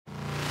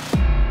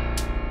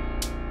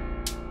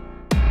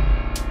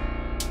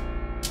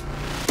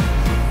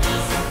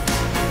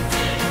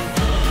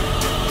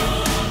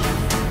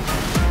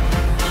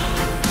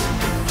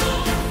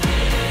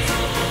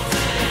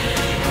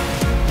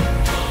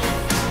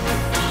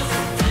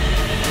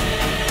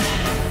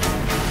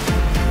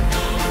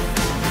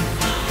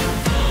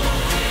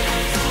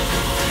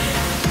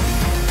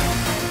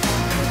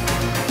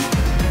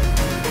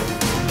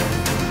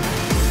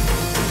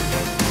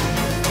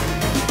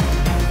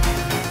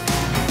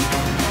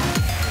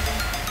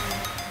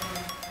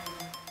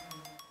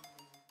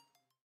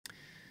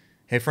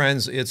Hey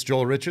friends, it's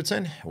Joel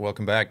Richardson.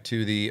 Welcome back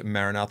to the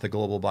Maranatha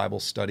Global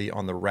Bible Study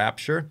on the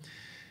Rapture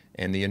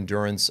and the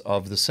endurance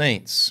of the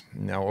saints.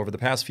 Now, over the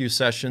past few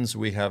sessions,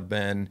 we have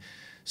been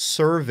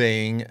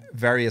surveying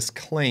various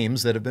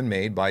claims that have been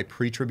made by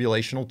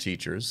pre-tribulational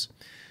teachers,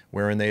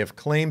 wherein they have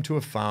claimed to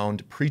have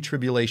found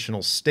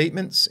pre-tribulational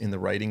statements in the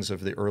writings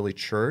of the early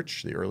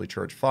church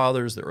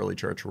fathers, the early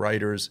church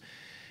writers.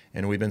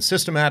 And we've been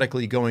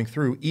systematically going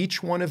through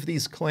each one of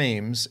these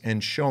claims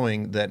and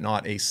showing that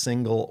not a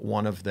single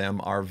one of them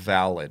are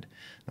valid.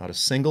 Not a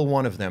single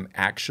one of them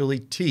actually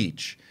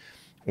teach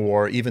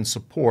or even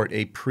support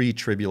a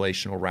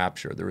pre-tribulational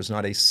rapture. There is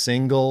not a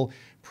single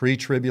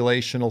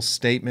pre-tribulational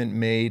statement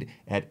made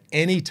at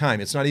any time.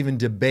 It's not even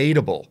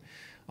debatable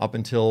up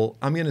until,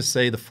 I'm going to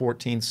say, the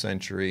 14th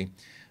century.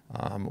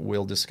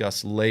 We'll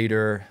discuss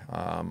later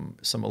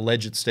some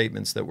alleged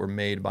statements that were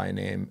made by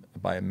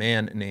a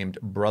man named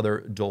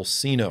Brother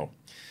Dolcino.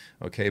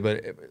 Okay,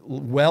 but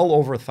well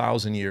over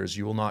 1,000 years,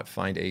 you will not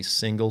find a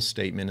single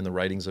statement in the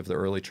writings of the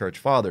early church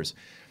fathers.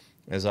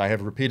 As I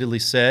have repeatedly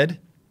said,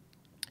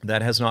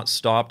 that has not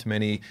stopped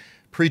many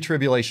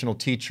pre-tribulational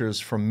teachers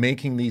from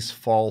making these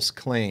false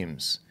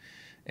claims.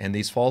 And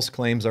these false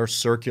claims are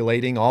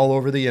circulating all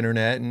over the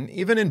internet and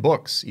even in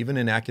books, even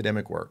in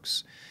academic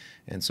works.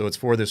 And so it's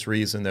for this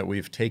reason that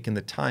we've taken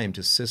the time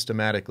to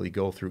systematically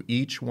go through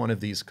each one of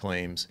these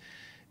claims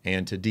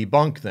and to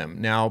debunk them.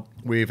 Now,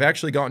 we've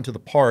actually gotten to the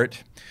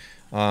part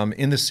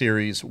in the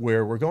series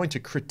where we're going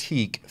to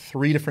critique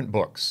 3 different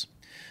books.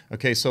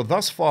 Okay, so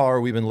thus far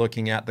we've been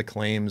looking at the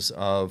claims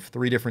of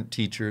 3 different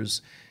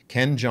teachers,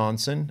 Ken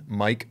Johnson,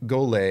 Mike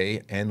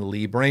Golay, and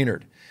Lee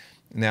Brainerd.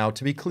 Now,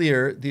 to be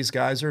clear, these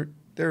guys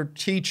they're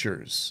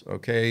teachers,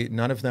 okay?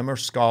 None of them are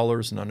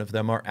scholars, none of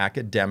them are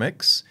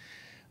academics.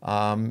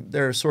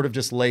 They're sort of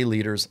just lay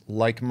leaders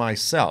like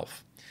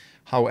myself.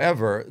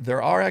 However,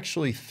 there are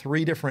actually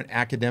 3 different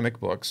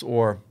academic books,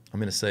 or I'm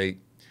going to say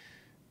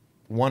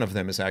one of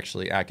them is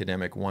actually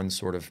academic, one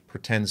sort of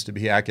pretends to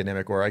be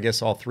academic, or I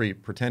guess all 3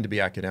 pretend to be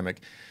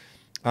academic.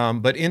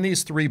 But in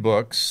these 3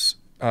 books,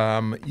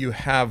 you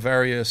have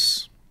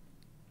various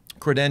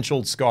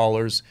credentialed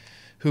scholars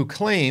who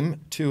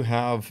claim to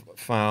have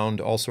found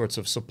all sorts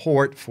of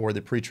support for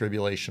the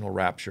pre-tribulational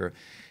rapture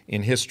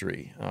in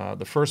history.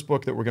 The first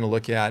book that we're going to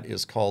look at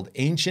is called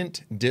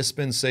Ancient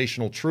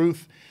Dispensational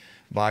Truth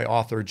by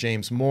author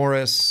James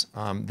Morris.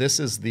 This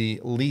is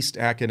the least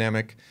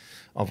academic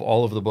of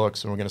all of the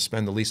books, and we're going to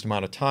spend the least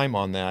amount of time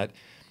on that.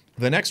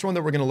 The next one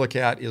that we're going to look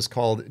at is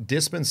called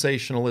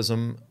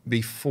Dispensationalism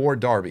Before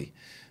Darby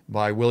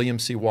by William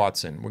C.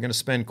 Watson. We're going to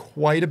spend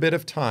quite a bit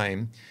of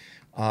time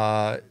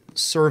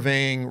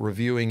surveying,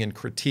 reviewing, and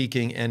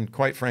critiquing, and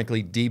quite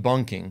frankly,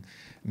 debunking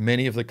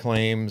many of the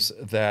claims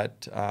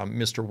that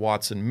Mr.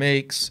 Watson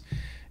makes.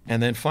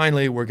 And then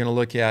finally, we're going to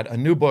look at a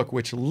new book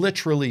which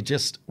literally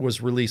just was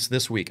released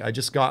this week. I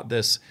just got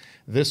this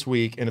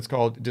week, and it's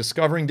called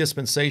Discovering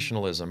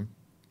Dispensationalism.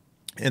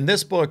 And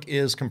this book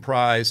is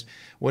comprised,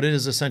 what it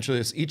is essentially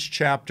is each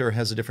chapter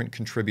has a different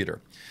contributor.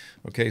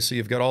 Okay, so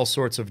you've got all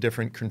sorts of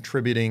different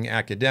contributing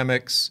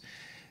academics,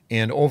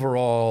 and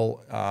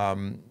overall,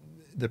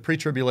 the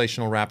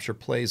pre-tribulational rapture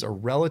plays a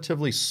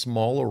relatively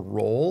smaller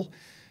role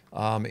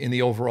in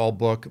the overall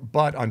book,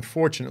 but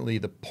unfortunately,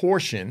 the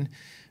portion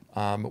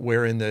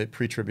wherein the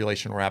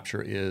pre-tribulational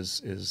rapture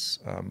is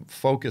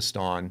focused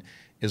on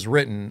is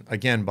written,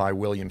 again, by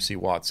William C.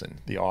 Watson,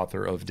 the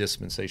author of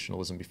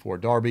Dispensationalism Before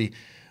Darby,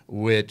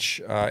 which,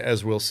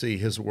 as we'll see,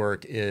 his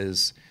work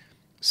is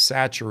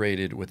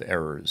saturated with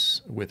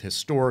errors, with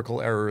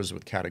historical errors,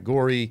 with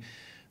category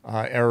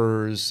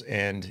errors,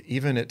 and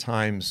even at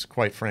times,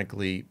 quite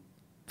frankly,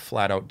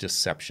 flat-out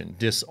deception,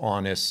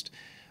 dishonest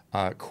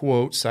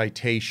quote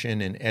citation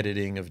and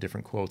editing of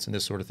different quotes and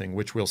this sort of thing,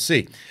 which we'll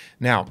see.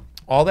 Now,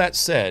 all that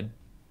said,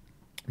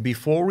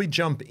 before we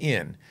jump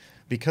in,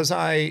 because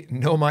I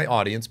know my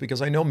audience,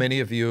 because I know many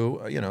of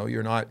you,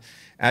 you're not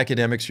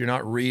academics, you're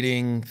not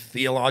reading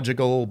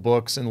theological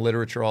books and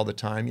literature all the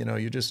time,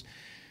 you just,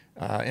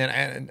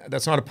 and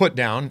that's not a put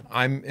down.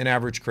 I'm an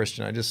average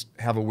Christian. I just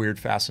have a weird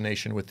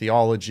fascination with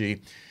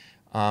theology.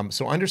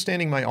 So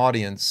understanding my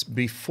audience,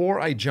 before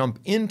I jump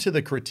into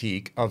the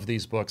critique of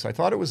these books, I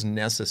thought it was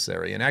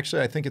necessary, and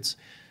actually I think it's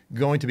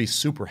going to be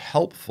super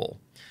helpful,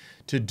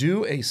 to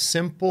do a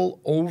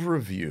simple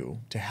overview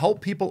to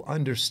help people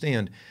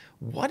understand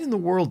what in the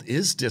world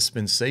is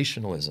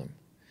dispensationalism.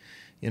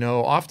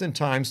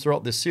 Oftentimes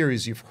throughout this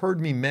series, you've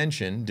heard me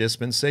mention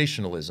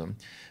dispensationalism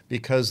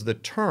because the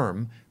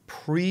term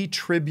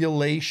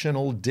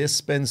pre-tribulational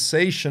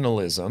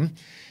dispensationalism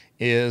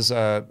is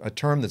a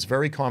term that's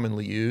very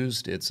commonly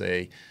used. It's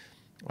a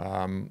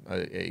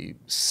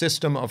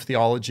system of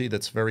theology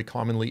that's very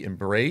commonly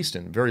embraced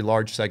in very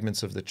large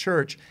segments of the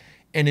church.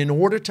 And in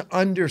order to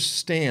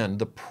understand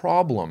the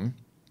problem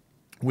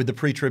with the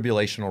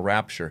pre-tribulational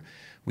rapture,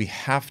 we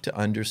have to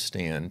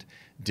understand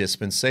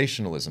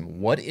dispensationalism.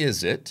 What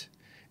is it,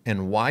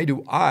 and why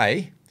do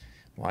I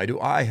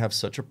have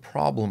such a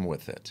problem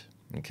with it?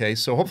 Okay,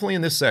 so hopefully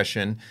in this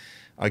session,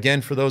 again,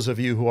 for those of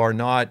you who are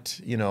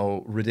not,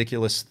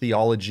 ridiculous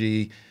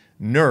theology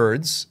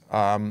nerds,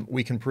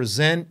 we can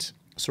present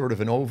sort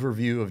of an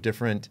overview of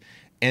different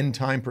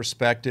end-time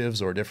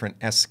perspectives or different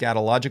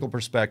eschatological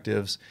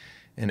perspectives,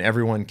 and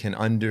everyone can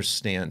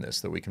understand this,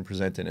 that we can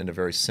present it in a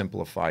very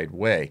simplified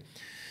way.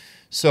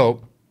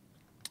 So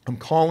I'm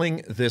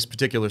calling this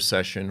particular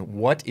session,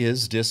 What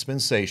is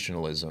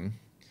Dispensationalism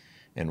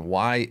and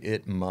Why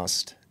It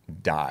Must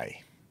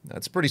Die?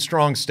 That's a pretty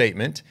strong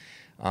statement.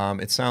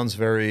 It sounds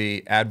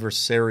very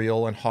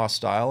adversarial and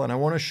hostile, and I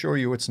want to assure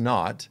you it's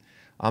not.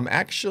 I'm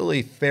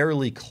actually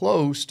fairly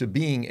close to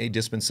being a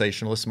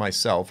dispensationalist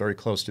myself, very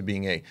close to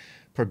being a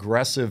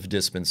progressive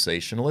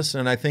dispensationalist,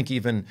 and I think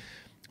even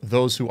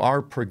those who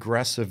are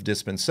progressive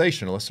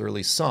dispensationalists, or at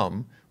least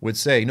some, would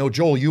say, no,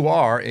 Joel, you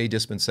are a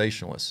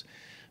dispensationalist.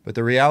 But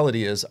the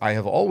reality is I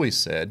have always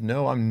said,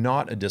 no, I'm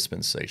not a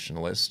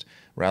dispensationalist.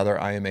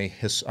 Rather,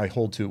 I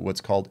hold to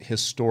what's called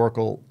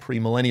historical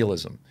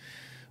premillennialism,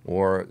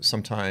 or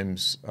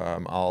sometimes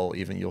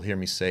you'll hear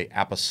me say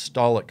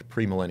apostolic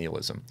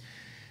premillennialism.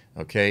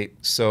 Okay,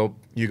 so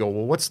you go,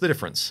 well, what's the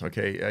difference?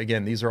 Okay,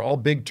 again, these are all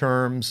big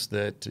terms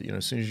that,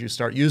 as soon as you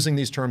start using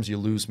these terms, you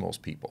lose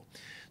most people.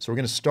 So we're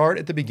going to start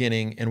at the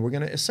beginning, and we're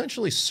going to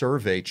essentially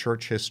survey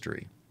church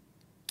history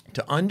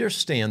to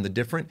understand the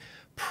different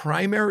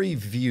primary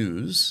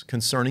views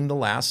concerning the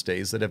last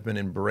days that have been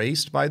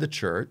embraced by the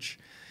church.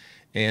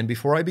 And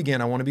before I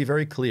begin, I want to be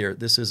very clear,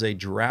 this is a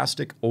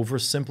drastic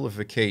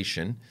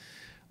oversimplification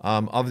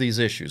of these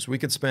issues. We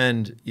could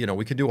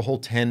we could do a whole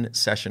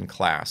 10-session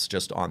class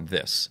just on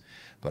this,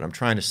 but I'm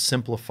trying to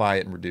simplify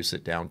it and reduce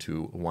it down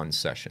to one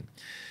session.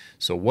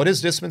 So what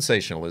is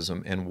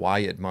dispensationalism and why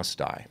it must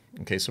die?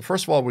 Okay, so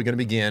first of all, we're going to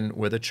begin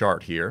with a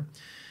chart here.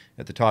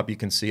 At the top, you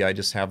can see I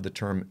just have the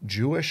term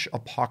Jewish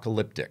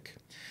apocalyptic.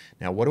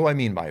 Now, what do I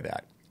mean by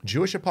that?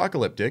 Jewish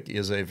apocalyptic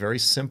is a very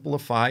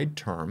simplified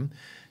term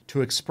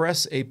to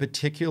express a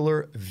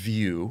particular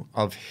view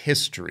of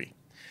history.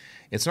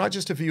 It's not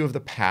just a view of the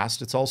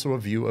past, it's also a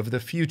view of the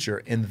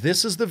future. And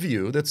this is the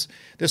view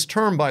this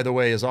term, by the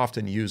way, is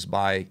often used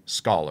by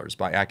scholars,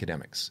 by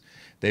academics.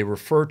 They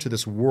refer to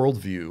this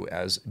worldview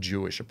as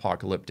Jewish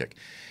apocalyptic.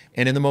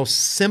 And in the most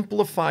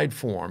simplified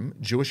form,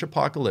 Jewish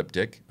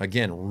apocalyptic,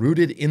 again,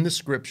 rooted in the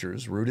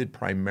scriptures, rooted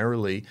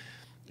primarily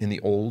in the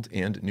Old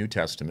and New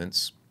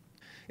Testaments,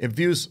 it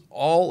views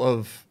all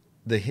of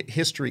the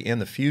history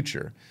and the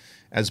future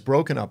as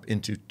broken up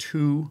into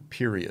two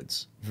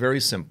periods. Very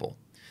simple.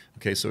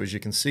 Okay, so as you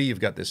can see, you've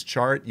got this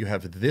chart. You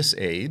have this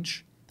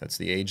age. That's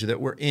the age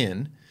that we're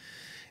in.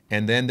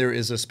 And then there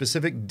is a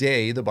specific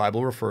day the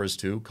Bible refers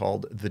to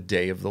called the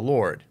Day of the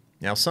Lord.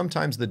 Now,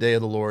 sometimes the Day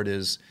of the Lord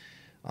is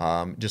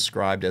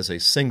described as a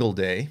single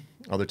day.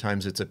 Other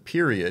times it's a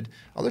period.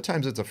 Other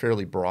times it's a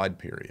fairly broad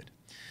period.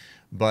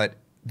 But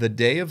the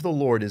Day of the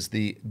Lord is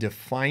the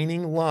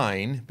defining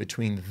line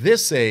between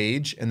this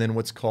age and then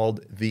what's called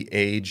the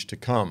age to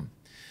come.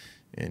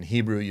 In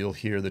Hebrew, you'll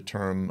hear the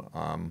term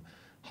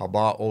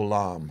Haba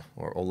Olam,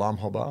 or Olam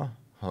Haba,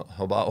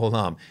 Haba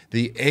Olam,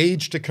 the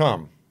age to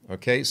come.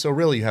 Okay, so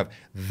really you have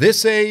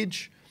this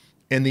age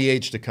and the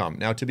age to come.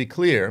 Now, to be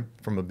clear,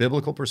 from a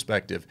biblical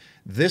perspective,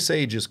 this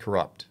age is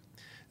corrupt.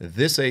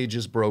 This age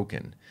is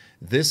broken.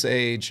 This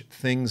age,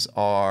 things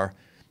are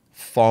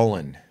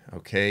fallen.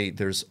 Okay,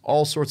 there's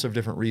all sorts of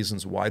different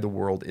reasons why the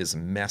world is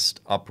messed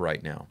up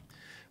right now.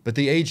 But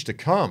the age to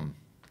come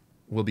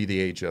will be the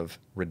age of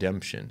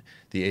redemption,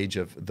 the age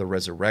of the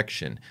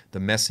resurrection, the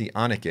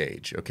messianic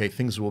age. Okay,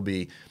 things will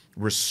be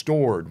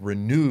restored,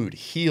 renewed,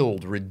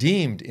 healed,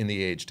 redeemed in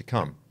the age to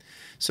come.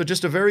 So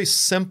just a very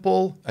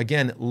simple,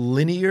 again,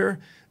 linear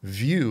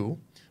view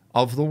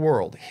of the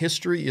world.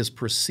 History is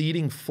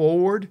proceeding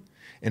forward,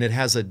 and it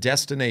has a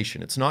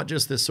destination. It's not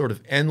just this sort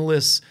of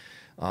endless,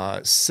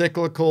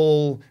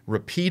 cyclical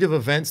repeat of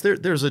events.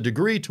 There's a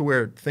degree to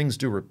where things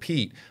do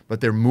repeat, but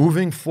they're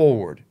moving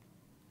forward.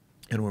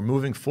 And we're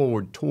moving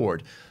forward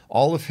toward,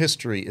 all of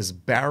history is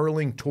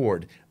barreling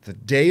toward the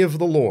day of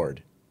the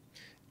Lord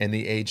and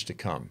the age to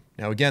come.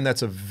 Now, again,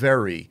 that's a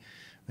very,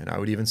 and I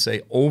would even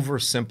say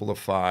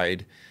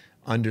oversimplified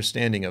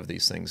understanding of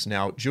these things.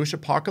 Now, Jewish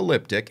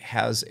apocalyptic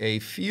has a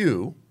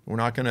few, we're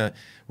not going to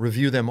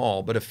review them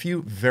all, but a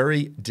few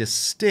very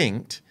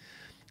distinct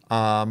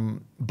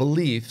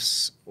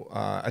beliefs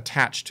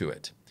attached to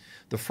it.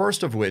 The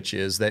first of which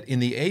is that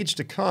in the age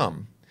to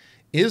come,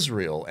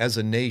 Israel as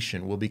a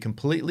nation will be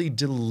completely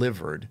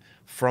delivered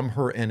from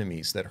her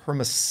enemies, that her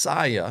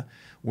Messiah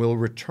will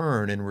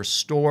return and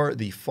restore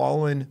the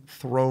fallen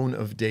throne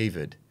of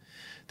David,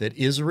 that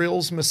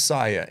Israel's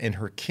Messiah and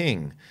her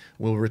king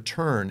will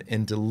return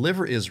and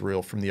deliver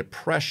Israel from the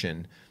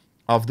oppression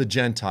of the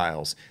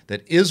Gentiles,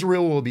 that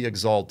Israel will be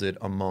exalted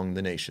among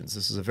the nations.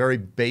 This is a very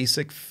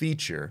basic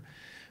feature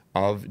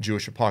of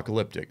Jewish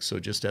apocalyptic. So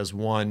just as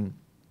one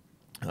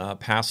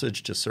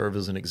passage to serve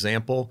as an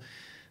example,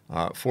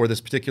 for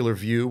this particular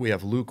view, we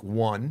have Luke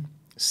 1,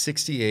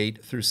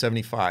 68 through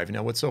 75.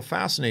 Now, what's so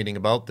fascinating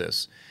about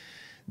this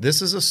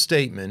is a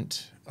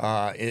statement,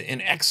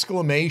 an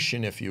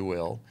exclamation, if you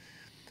will,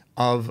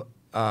 of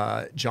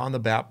John the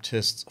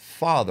Baptist's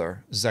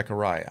father,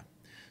 Zechariah.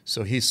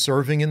 So he's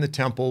serving in the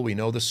temple. We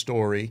know the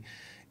story.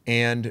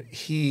 And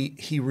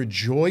he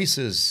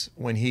rejoices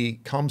when he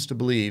comes to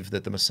believe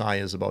that the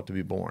Messiah is about to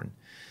be born.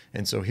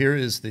 And so here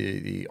is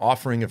the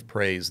offering of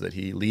praise that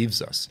he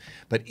leaves us.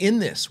 But in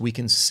this, we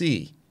can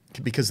see,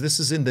 because this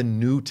is in the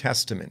New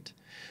Testament,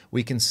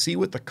 we can see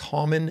what the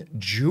common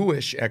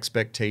Jewish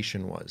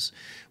expectation was.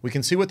 We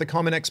can see what the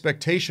common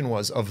expectation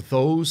was of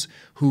those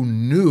who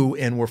knew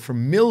and were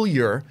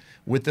familiar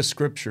with the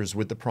Scriptures,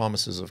 with the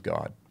promises of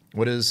God.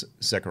 What does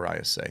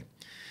Zechariah say?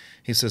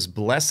 He says,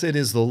 "Blessed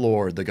is the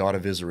Lord, the God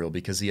of Israel,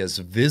 because he has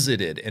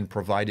visited and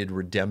provided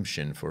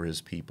redemption for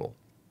his people."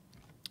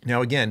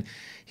 Now again,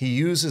 he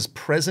uses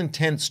present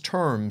tense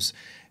terms.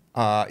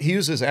 He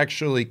uses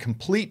actually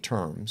complete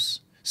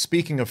terms,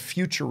 speaking of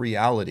future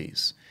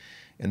realities.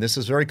 And this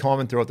is very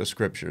common throughout the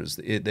Scriptures.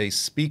 They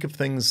speak of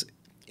things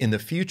in the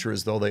future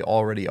as though they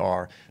already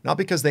are. Not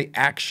because they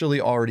actually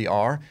already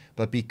are,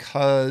 but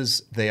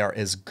because they are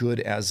as good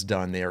as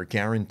done. They are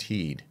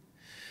guaranteed.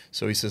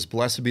 So he says,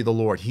 "Blessed be the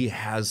Lord. He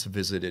has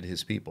visited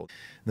his people."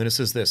 And then it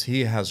says this,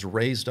 "He has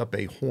raised up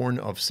a horn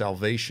of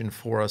salvation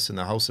for us in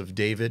the house of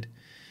David,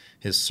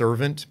 his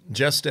servant,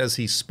 just as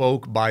he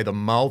spoke by the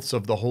mouths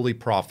of the holy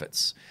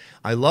prophets."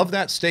 I love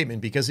that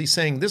statement because he's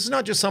saying, this is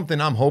not just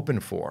something I'm hoping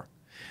for.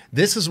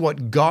 This is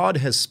what God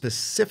has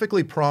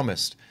specifically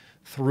promised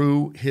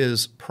through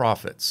his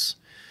prophets.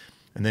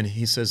 And then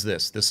he says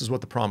this is what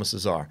the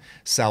promises are: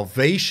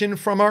 salvation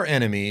from our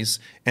enemies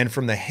and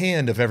from the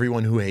hand of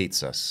everyone who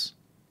hates us.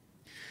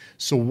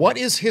 So what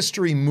is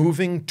history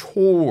moving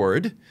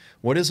toward?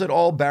 What is it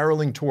all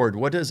barreling toward?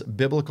 What does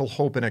biblical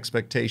hope and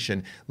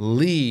expectation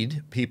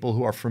lead people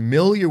who are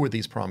familiar with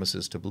these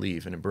promises to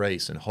believe and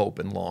embrace and hope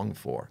and long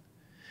for?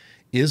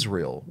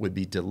 Israel would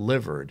be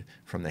delivered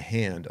from the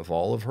hand of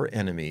all of her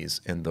enemies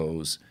and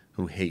those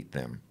who hate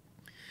them.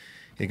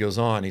 He goes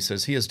on, he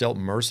says, "He has dealt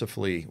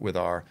mercifully with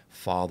our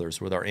fathers,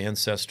 with our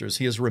ancestors.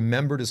 He has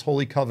remembered his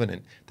holy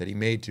covenant that he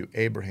made to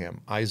Abraham,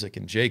 Isaac,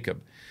 and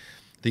Jacob,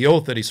 the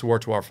oath that he swore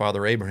to our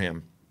father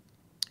Abraham."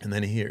 And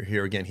then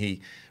here again,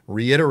 he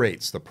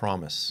reiterates the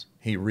promise.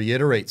 He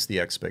reiterates the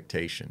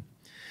expectation.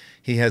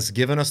 "He has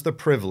given us the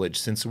privilege,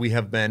 since we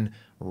have been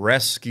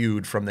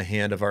rescued from the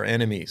hand of our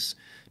enemies,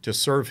 to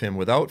serve him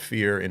without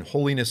fear in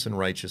holiness and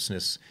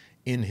righteousness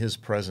in his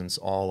presence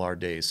all our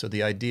days." So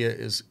the idea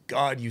is,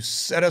 God, you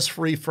set us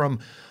free from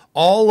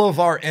all of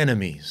our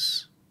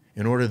enemies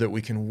in order that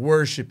we can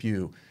worship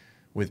you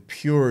with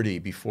purity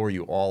before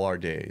you all our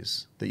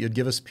days, that you'd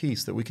give us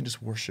peace, that we can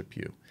just worship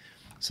you.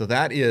 So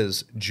that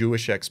is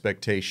Jewish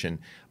expectation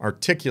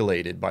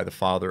articulated by the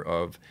father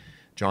of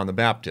John the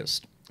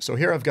Baptist. So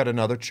here I've got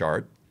another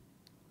chart,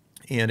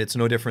 and it's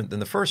no different than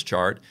the first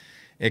chart,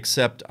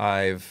 except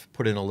I've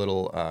put in a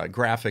little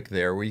graphic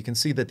there where you can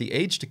see that the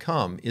age to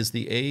come is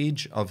the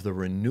age of the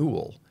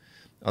renewal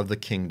of the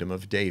kingdom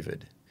of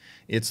David.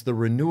 It's the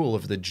renewal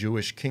of the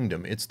Jewish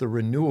kingdom. It's the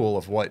renewal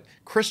of what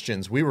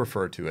Christians, we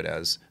refer to it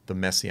as the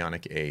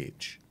Messianic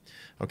age.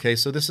 Okay,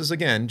 so this is,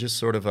 again, just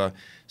sort of a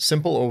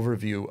simple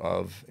overview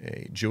of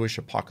a Jewish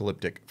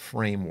apocalyptic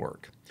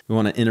framework. We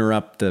want to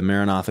interrupt the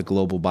Maranatha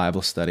Global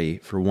Bible Study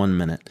for 1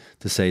 minute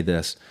to say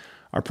this.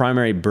 Our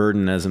primary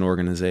burden as an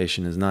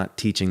organization is not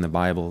teaching the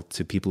Bible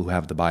to people who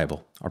have the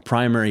Bible. Our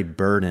primary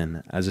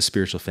burden as a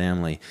spiritual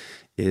family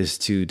is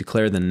to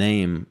declare the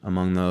name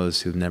among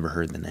those who've never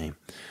heard the name.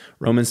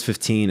 Romans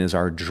 15 is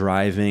our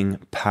driving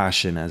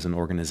passion as an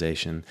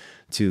organization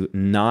to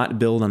not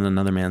build on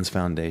another man's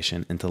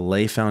foundation and to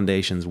lay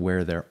foundations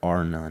where there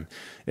are none.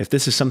 If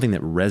this is something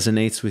that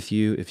resonates with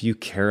you, if you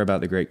care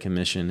about the Great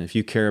Commission, if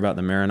you care about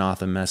the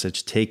Maranatha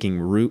message taking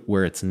root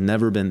where it's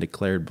never been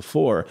declared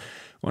before,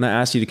 I want to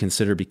ask you to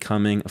consider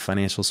becoming a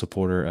financial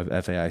supporter of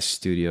FAI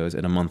Studios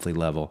at a monthly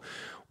level.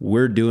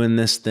 We're doing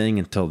this thing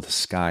until the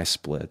sky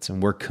splits,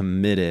 and we're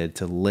committed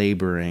to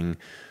laboring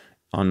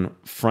on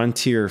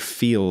frontier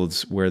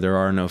fields where there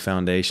are no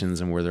foundations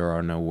and where there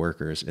are no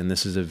workers. And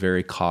this is a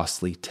very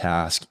costly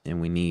task, and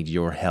we need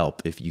your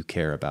help if you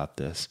care about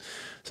this.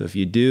 So if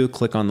you do,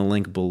 click on the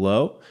link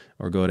below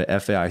or go to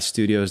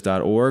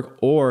faistudios.org,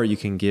 or you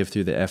can give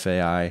through the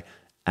FAI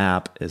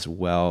app as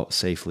well,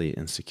 safely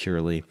and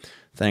securely.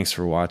 Thanks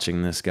for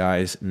watching this,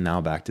 guys. Now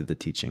back to the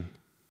teaching.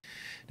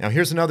 Now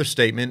here's another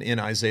statement in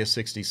Isaiah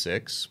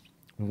 66.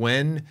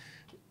 When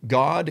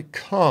God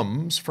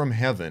comes from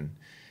heaven,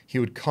 he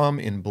would come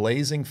in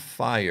blazing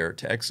fire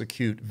to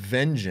execute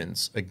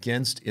vengeance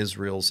against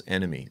Israel's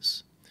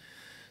enemies.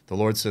 The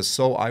Lord says,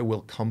 "So I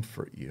will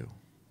comfort you.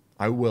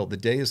 The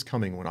day is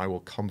coming when I will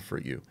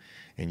comfort you,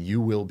 and you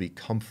will be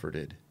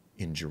comforted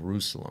in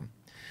Jerusalem."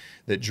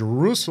 That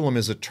Jerusalem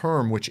is a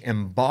term which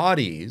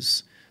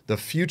embodies the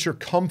future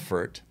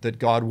comfort that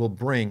God will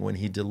bring when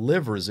he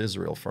delivers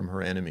Israel from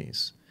her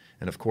enemies.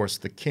 And of course,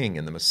 the king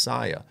and the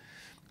Messiah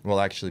will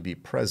actually be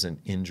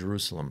present in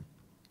Jerusalem.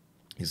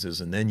 He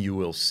says, "And then you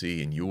will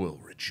see and you will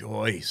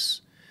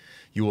rejoice.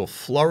 You will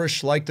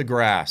flourish like the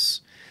grass.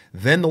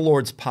 Then the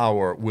Lord's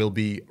power will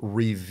be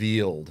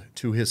revealed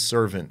to his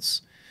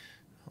servants.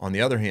 On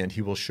the other hand,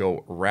 he will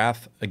show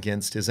wrath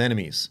against his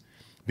enemies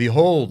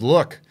Behold,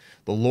 look,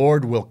 the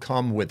Lord will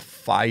come with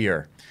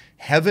fire.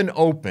 Heaven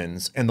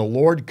opens, and the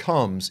Lord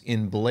comes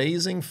in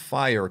blazing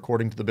fire,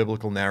 according to the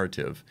biblical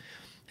narrative.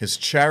 His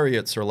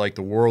chariots are like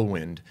the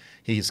whirlwind.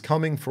 He's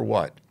coming for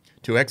what?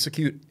 To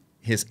execute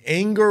his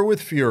anger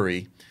with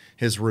fury,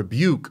 his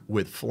rebuke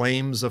with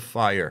flames of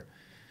fire.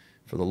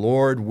 For the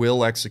Lord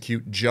will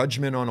execute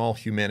judgment on all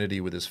humanity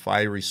with his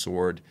fiery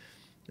sword,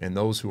 and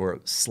those who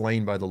are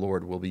slain by the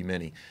Lord will be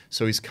many.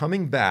 So he's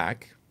coming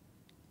back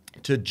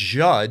to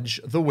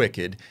judge the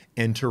wicked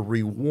and to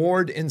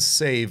reward and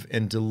save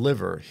and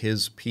deliver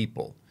his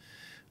people.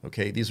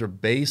 Okay, these are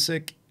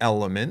basic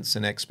elements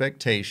and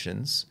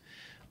expectations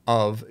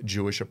of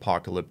Jewish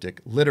apocalyptic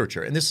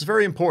literature. And this is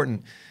very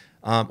important.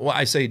 Well,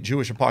 I say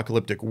Jewish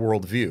apocalyptic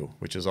worldview,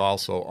 which is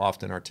also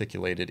often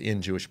articulated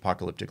in Jewish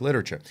apocalyptic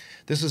literature.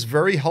 This is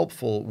very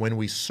helpful when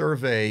we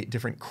survey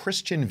different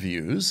Christian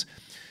views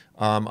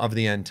of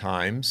the end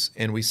times,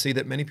 and we see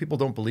that many people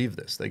don't believe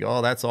this. They go,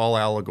 oh, that's all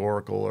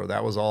allegorical, or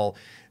that was all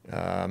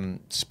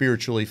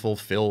spiritually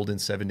fulfilled in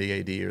 70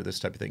 AD, or this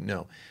type of thing.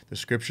 No, the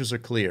scriptures are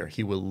clear.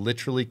 He will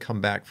literally come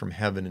back from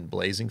heaven in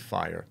blazing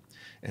fire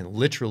and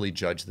literally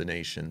judge the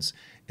nations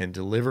and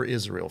deliver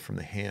Israel from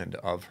the hand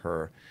of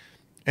her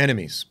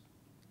enemies.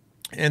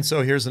 And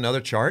so here's another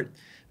chart.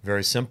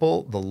 Very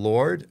simple. The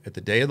Lord, at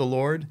the day of the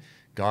Lord,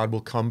 God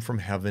will come from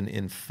heaven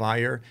in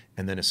fire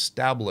and then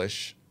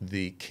establish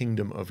the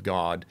kingdom of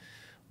God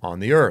on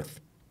the earth.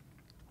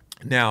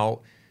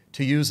 Now,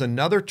 to use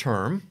another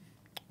term,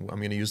 I'm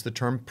going to use the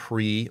term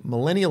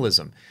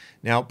premillennialism.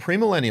 Now,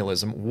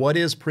 premillennialism, what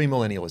is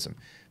premillennialism?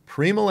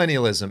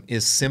 Premillennialism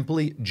is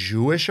simply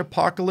Jewish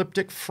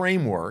apocalyptic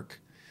framework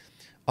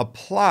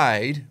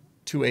applied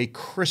to a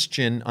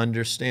Christian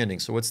understanding.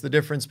 So what's the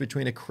difference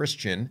between a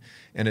Christian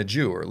and a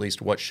Jew, or at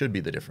least what should be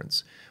the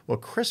difference? Well,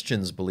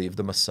 Christians believe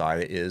the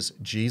Messiah is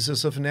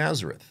Jesus of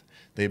Nazareth.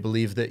 They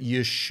believe that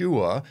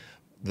Yeshua,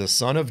 the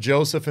son of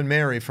Joseph and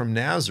Mary from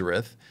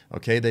Nazareth,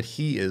 okay, that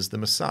he is the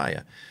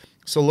Messiah.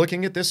 So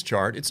looking at this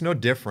chart, it's no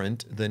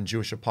different than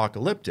Jewish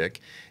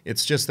apocalyptic.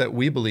 It's just that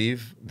we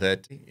believe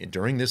that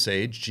during this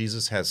age,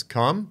 Jesus has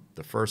come,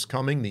 the first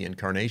coming, the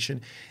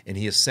incarnation, and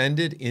he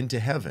ascended into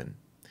heaven.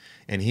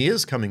 And he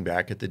is coming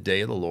back at the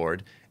day of the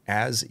Lord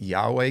as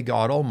Yahweh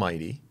God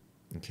Almighty,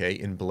 okay,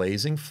 in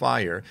blazing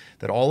fire,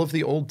 that all of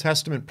the Old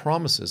Testament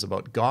promises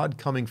about God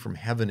coming from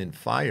heaven in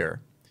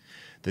fire,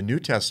 the New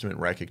Testament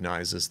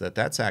recognizes that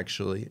that's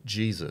actually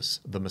Jesus,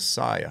 the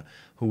Messiah,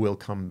 who will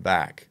come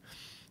back.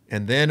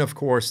 And then, of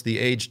course, the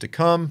age to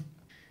come,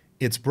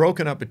 it's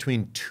broken up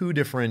between two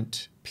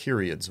different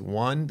periods.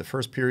 One, the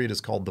first period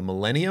is called the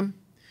millennium.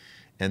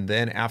 And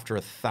then after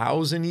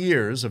 1,000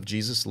 years of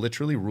Jesus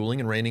literally ruling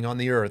and reigning on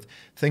the earth,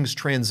 things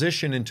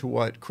transition into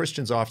what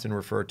Christians often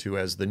refer to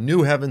as the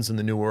new heavens and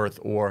the new earth,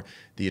 or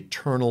the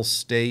eternal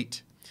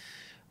state.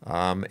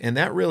 And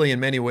that really, in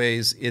many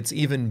ways, it's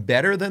even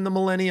better than the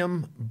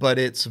millennium, but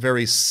it's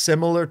very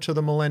similar to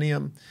the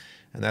millennium.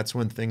 And that's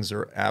when things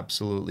are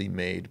absolutely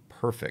made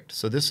perfect.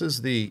 So this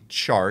is the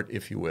chart,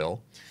 if you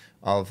will,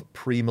 of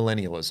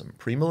premillennialism.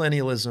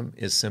 Premillennialism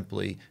is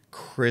simply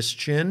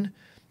Christian,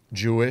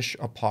 Jewish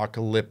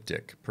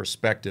apocalyptic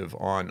perspective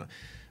on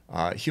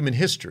human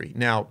history.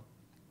 Now,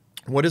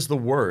 what does the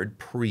word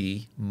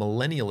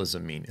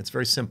premillennialism mean? It's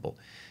very simple.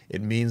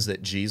 It means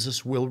that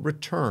Jesus will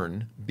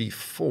return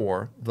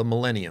before the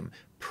millennium,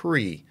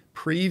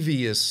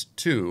 previous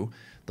to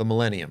the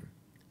millennium.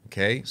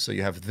 Okay, so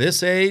you have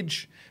this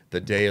age, the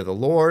day of the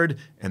Lord,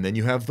 and then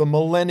you have the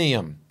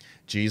millennium.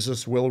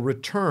 Jesus will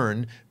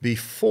return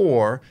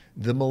before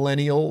the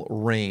millennial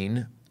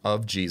reign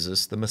of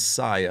Jesus, the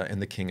Messiah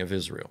and the King of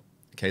Israel.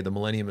 Okay, the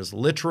millennium is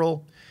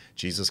literal.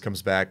 Jesus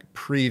comes back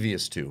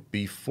previous to,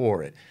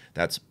 before it.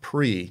 That's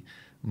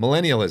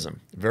pre-millennialism.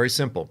 Very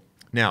simple.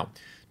 Now,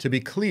 to be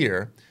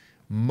clear,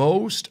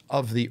 most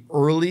of the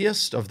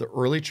earliest of the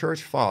early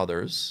church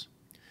fathers,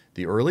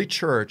 the early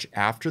church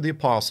after the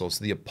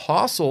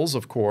apostles,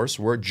 of course,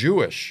 were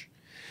Jewish.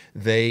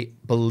 They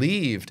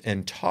believed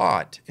and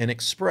taught and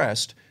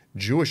expressed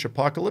Jewish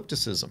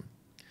apocalypticism,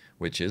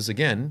 which is,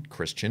 again,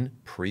 Christian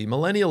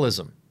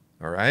premillennialism,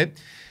 all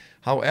right?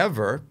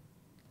 However,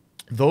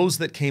 those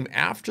that came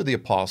after the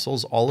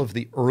apostles, all of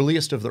the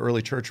earliest of the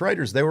early church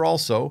writers, they were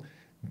also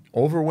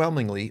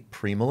overwhelmingly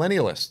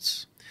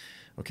premillennialists.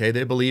 Okay,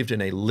 they believed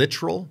in a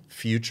literal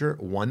future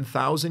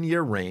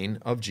 1,000-year reign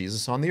of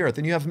Jesus on the earth.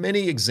 And you have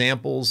many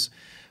examples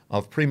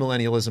of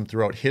premillennialism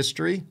throughout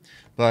history,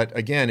 but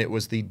again, it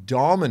was the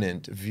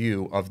dominant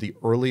view of the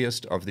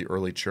earliest of the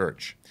early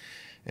church.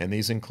 And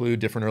these include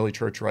different early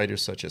church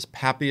writers such as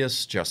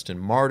Papias, Justin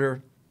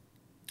Martyr,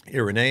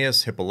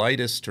 Irenaeus,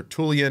 Hippolytus,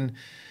 Tertullian,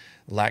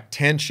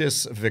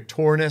 Lactantius,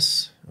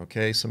 Victorinus,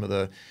 okay, some of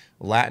the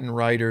Latin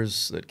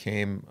writers that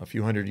came a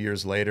few hundred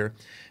years later.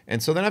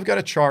 And so then I've got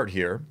a chart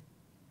here,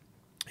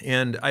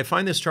 and I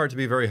find this chart to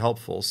be very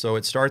helpful. So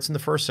it starts in the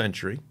 1st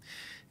century.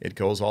 It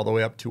goes all the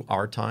way up to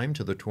our time,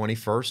 to the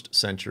 21st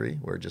century.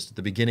 We're just at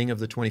the beginning of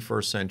the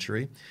 21st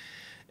century.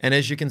 And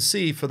as you can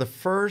see, for the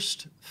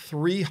first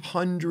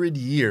 300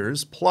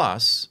 years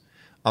plus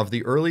of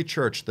the early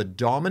church, the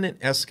dominant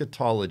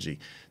eschatology,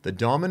 the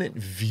dominant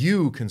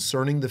view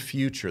concerning the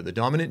future, the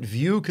dominant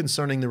view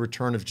concerning the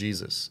return of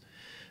Jesus,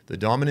 the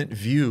dominant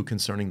view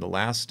concerning the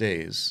last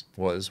days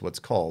was what's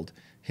called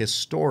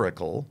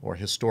historical or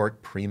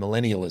historic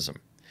premillennialism.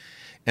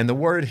 And the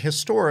word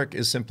historic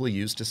is simply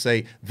used to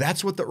say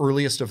that's what the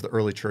earliest of the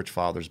early church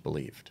fathers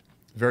believed.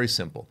 Very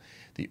simple.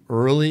 The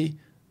early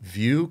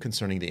view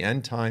concerning the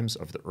end times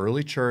of the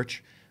early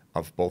church,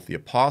 of both the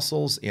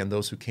apostles and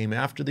those who came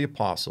after the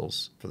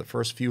apostles for the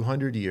first few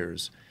hundred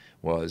years,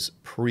 was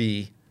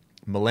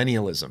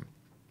premillennialism.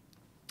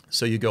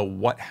 So you go,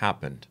 what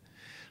happened?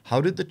 How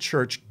did the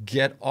church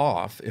get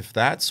off? If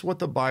that's what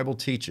the Bible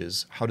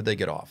teaches, how did they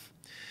get off?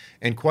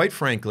 And quite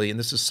frankly, and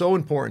this is so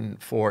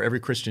important for every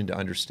Christian to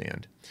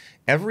understand,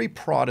 every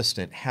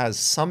Protestant has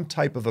some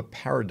type of a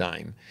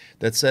paradigm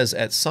that says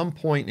at some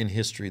point in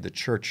history the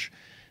church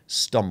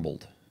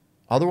stumbled.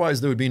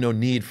 Otherwise, there would be no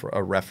need for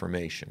a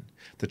reformation.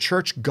 The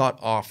church got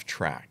off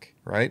track,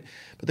 right?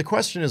 But the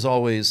question is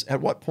always,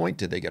 at what point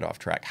did they get off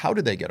track? How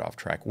did they get off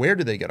track? Where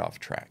did they get off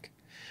track?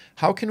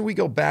 How can we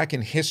go back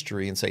in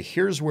history and say,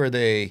 here's where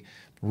they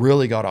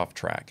really got off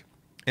track?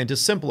 And to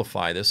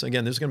simplify this,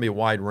 again, there's going to be a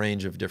wide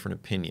range of different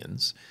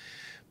opinions,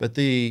 but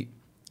the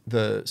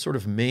sort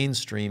of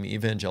mainstream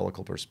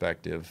evangelical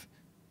perspective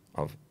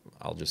of,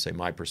 I'll just say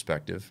my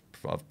perspective,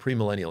 of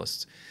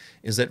premillennialists,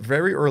 is that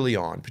very early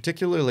on,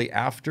 particularly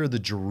after the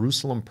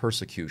Jerusalem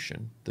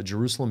persecution, the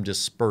Jerusalem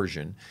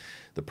dispersion,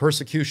 the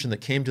persecution that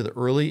came to the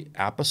early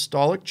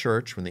apostolic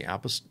church when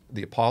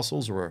the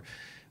apostles were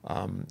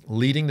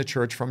leading the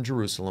church from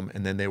Jerusalem,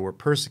 and then they were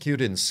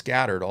persecuted and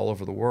scattered all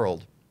over the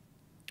world.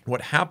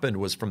 What happened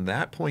was from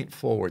that point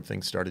forward,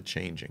 things started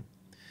changing,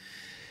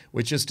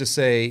 which is to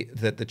say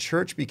that the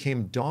church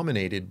became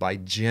dominated by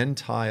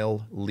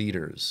Gentile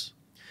leaders,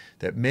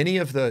 that many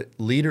of the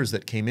leaders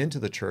that came into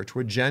the church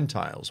were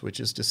Gentiles, which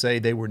is to say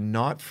they were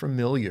not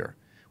familiar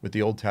with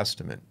the Old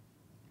Testament.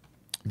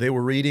 They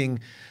were reading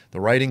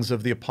the writings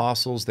of the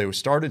apostles. They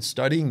started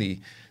studying the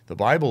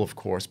Bible, of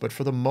course, but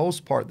for the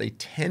most part, they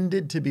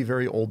tended to be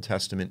very Old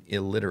Testament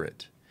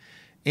illiterate.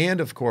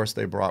 And, of course,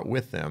 they brought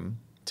with them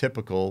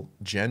typical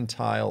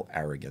Gentile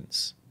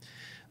arrogance.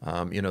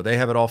 They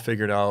have it all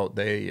figured out.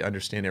 They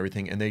understand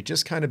everything, and they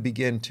just kind of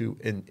begin to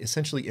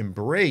essentially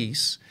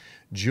embrace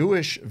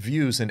Jewish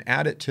views and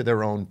add it to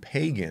their own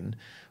pagan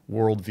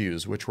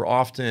worldviews, which were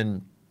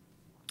often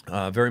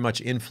very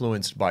much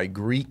influenced by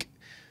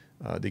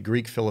the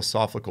Greek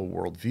philosophical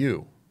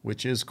worldview,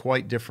 which is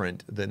quite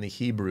different than the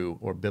Hebrew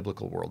or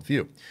biblical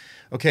worldview.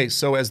 Okay,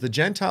 so as the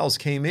Gentiles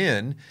came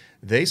in,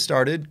 they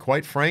started,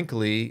 quite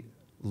frankly,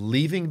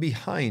 leaving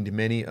behind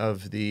many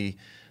of the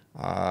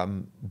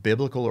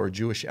biblical or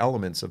Jewish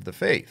elements of the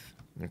faith.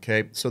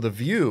 Okay, so the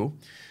view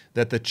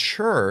that the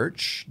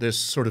church, this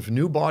sort of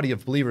new body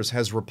of believers,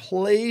 has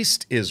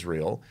replaced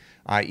Israel,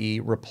 i.e.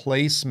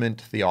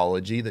 replacement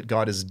theology, that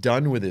God is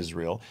done with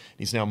Israel.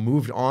 He's now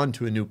moved on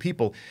to a new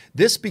people.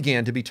 This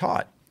began to be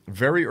taught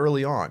very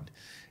early on.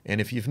 And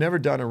if you've never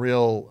done a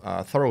real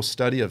thorough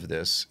study of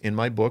this, in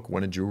my book,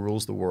 When a Jew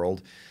Rules the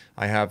World,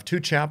 I have 2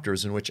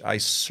 chapters in which I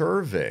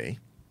survey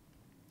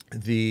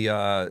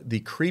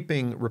the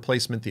creeping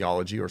replacement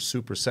theology or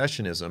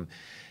supersessionism,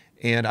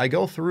 and I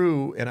go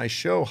through and I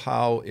show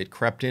how it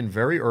crept in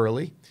very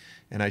early,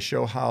 and I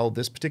show how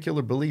this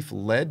particular belief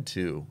led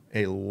to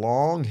a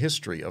long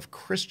history of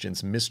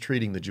Christians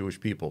mistreating the Jewish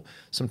people,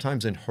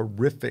 sometimes in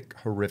horrific,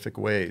 horrific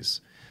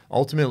ways,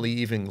 ultimately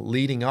even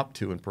leading up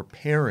to and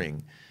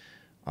preparing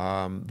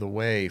the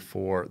way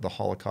for the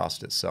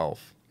Holocaust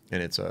itself.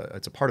 And it's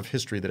a part of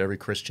history that every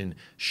Christian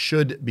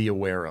should be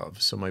aware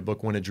of. So my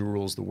book, When a Jew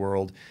Rules the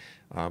World,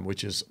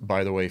 which is,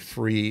 by the way,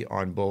 free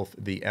on both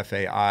the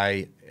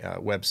FAI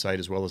website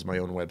as well as my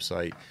own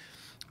website,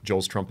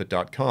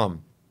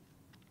 joelstrumpet.com.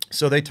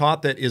 So they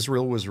taught that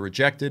Israel was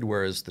rejected,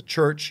 whereas the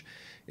church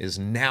is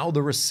now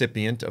the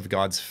recipient of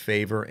God's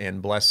favor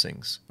and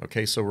blessings.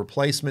 Okay, so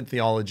replacement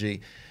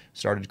theology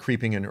started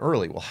creeping in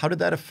early. Well, how did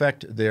that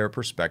affect their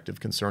perspective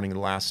concerning the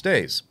last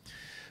days?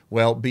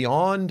 Well,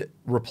 beyond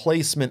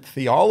replacement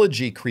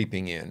theology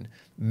creeping in,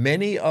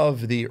 many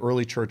of the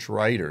early church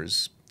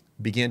writers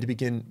began to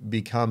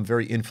become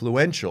very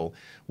influential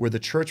were the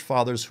church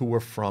fathers who were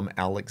from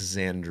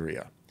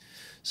Alexandria.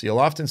 So you'll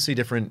often see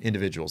different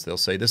individuals. They'll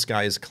say, this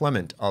guy is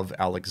Clement of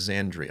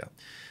Alexandria.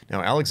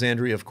 Now,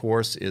 Alexandria, of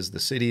course, is the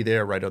city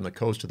there right on the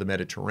coast of the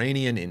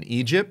Mediterranean in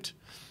Egypt,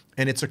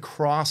 and it's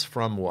across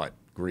from what?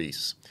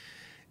 Greece.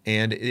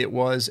 And it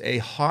was a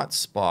hot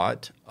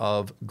spot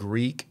of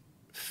Greek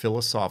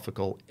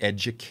philosophical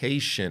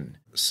education.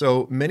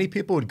 So many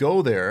people would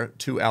go there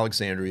to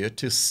Alexandria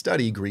to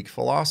study Greek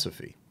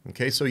philosophy.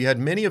 Okay, so you had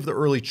many of the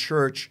early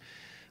church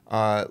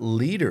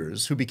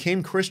leaders who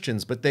became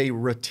Christians, but they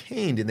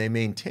retained and they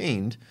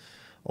maintained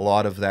a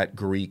lot of that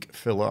Greek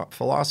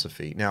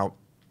philosophy. Now,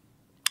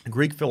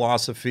 Greek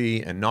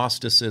philosophy and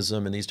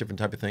Gnosticism and these different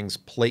type of things,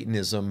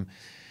 Platonism,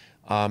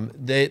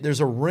 there's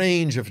a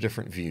range of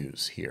different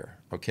views here.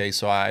 Okay,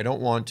 so I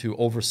don't want to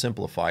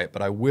oversimplify it,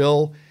 but I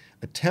will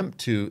attempt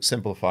to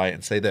simplify it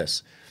and say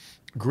this.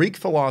 Greek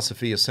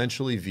philosophy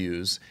essentially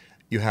views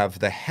you have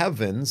the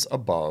heavens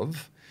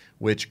above,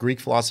 which Greek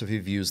philosophy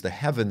views the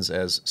heavens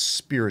as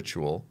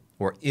spiritual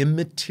or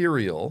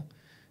immaterial.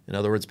 In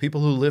other words,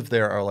 people who live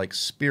there are like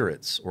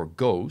spirits or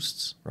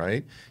ghosts,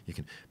 right? You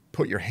can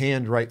put your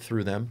hand right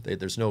through them.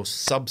 There's no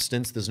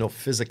substance, there's no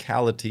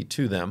physicality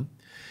to them.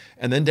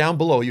 And then down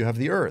below you have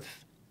the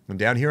earth. And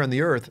down here on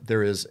the earth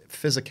there is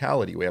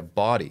physicality. We have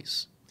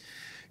bodies.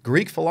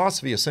 Greek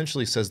philosophy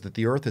essentially says that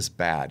the earth is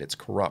bad, it's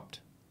corrupt,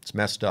 it's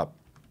messed up.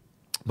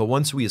 But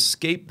once we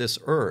escape this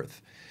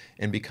earth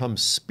and become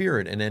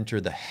spirit and enter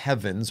the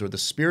heavens or the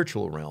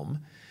spiritual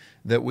realm,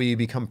 that we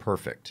become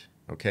perfect,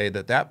 okay?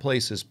 That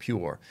place is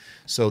pure.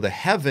 So the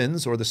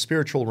heavens or the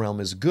spiritual realm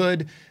is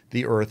good,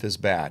 the earth is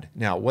bad.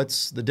 Now,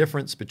 what's the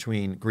difference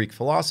between Greek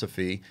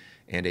philosophy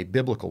and a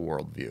biblical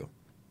worldview?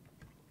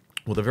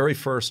 Well, the very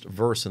first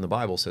verse in the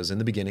Bible says, in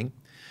the beginning,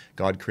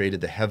 God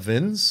created the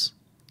heavens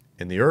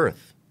and the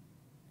earth,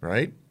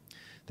 right?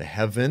 The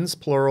heavens,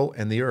 plural,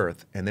 and the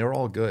earth, and they're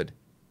all good.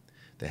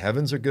 The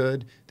heavens are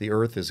good, the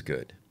earth is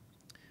good.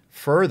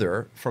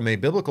 Further, from a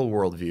biblical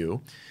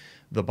worldview,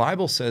 the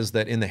Bible says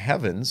that in the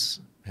heavens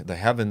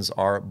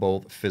are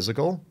both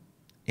physical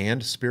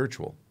and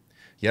spiritual.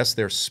 Yes,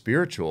 they're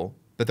spiritual,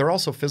 but they're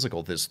also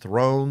physical. There's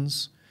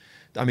thrones.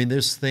 I mean,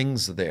 there's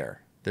things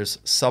there. There's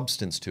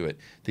substance to it.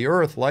 The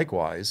earth,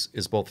 likewise,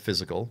 is both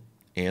physical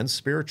and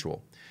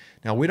spiritual.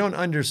 Now, we don't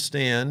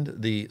understand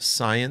the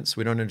science,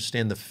 we don't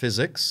understand the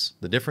physics,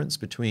 the difference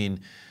between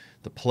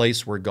the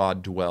place where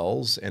God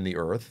dwells and the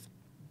earth.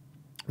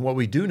 What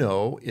we do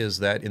know is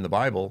that in the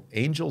Bible,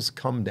 angels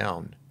come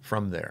down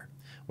from there.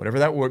 Whatever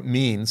that word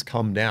means,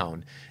 come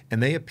down.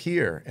 And they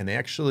appear, and they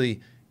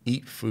actually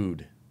eat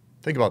food.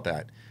 Think about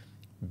that.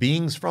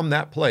 Beings from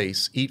that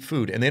place eat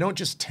food, and they don't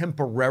just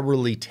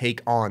temporarily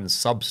take on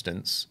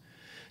substance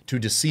to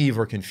deceive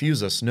or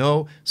confuse us.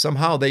 No,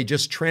 somehow they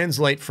just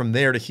translate from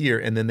there to here,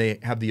 and then they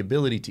have the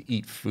ability to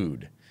eat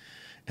food.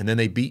 And then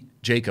they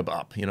beat Jacob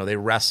up. They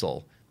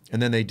wrestle.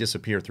 And then they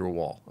disappear through a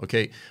wall,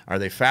 okay? Are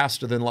they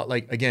faster than,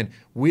 again,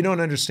 we don't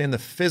understand the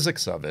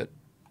physics of it,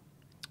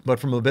 but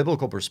from a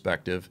biblical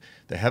perspective,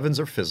 the heavens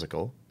are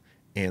physical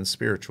and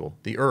spiritual.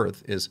 The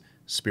earth is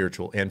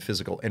spiritual and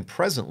physical, and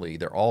presently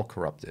they're all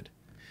corrupted.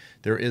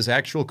 There is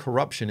actual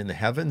corruption in the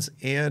heavens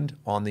and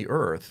on the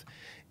earth,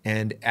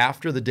 and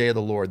after the day of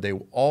the Lord, they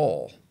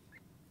all,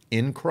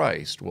 in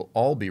Christ, will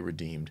all be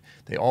redeemed.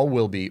 They all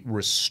will be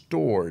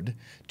restored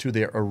to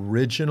their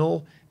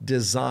original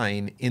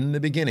design in the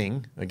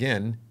beginning.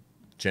 Again,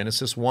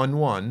 Genesis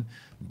 1:1,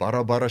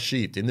 bara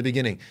barashit, in the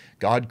beginning,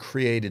 God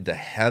created the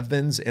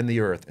heavens and the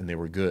earth, and they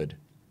were good.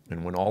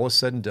 And when all is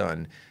said and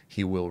done,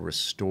 he will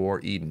restore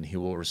Eden. He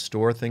will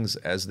restore things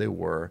as they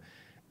were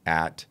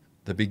at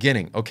the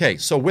beginning. Okay,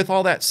 so with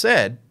all that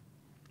said,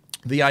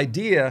 the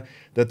idea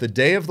that the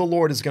day of the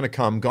Lord is going to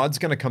come, God's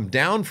going to come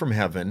down from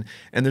heaven,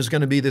 and there's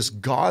going to be this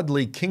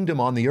godly kingdom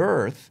on the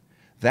earth,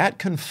 that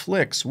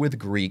conflicts with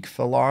Greek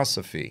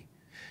philosophy.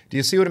 Do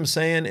you see what I'm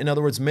saying? In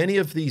other words, many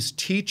of these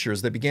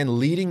teachers that began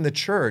leading the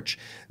church,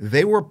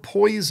 they were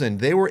poisoned,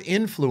 they were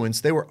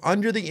influenced, they were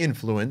under the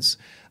influence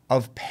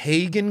of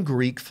pagan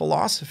Greek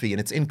philosophy, and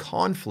it's in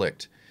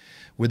conflict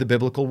with the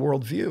biblical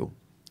worldview.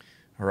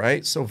 All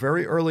right, so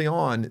very early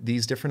on,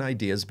 these different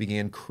ideas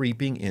began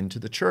creeping into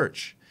the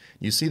church.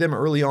 You see them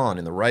early on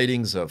in the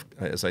writings of,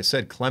 as I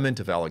said, Clement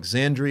of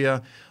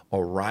Alexandria.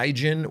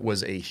 Origen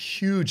was a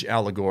huge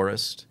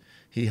allegorist.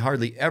 He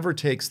hardly ever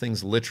takes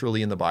things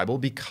literally in the Bible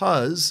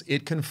because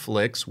it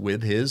conflicts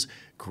with his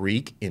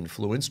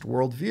Greek-influenced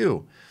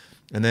worldview.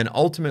 And then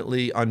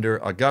ultimately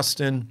under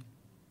Augustine,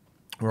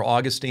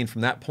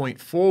 from that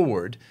point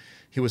forward,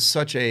 he was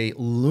such a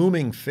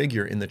looming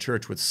figure in the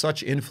church with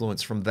such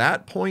influence. From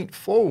that point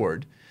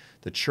forward,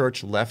 the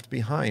church left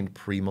behind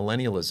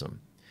premillennialism.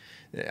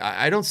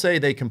 I don't say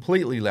they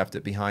completely left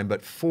it behind,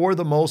 but for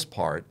the most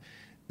part,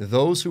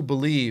 those who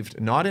believed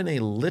not in a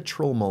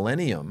literal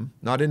millennium,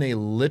 not in a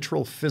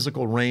literal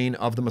physical reign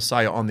of the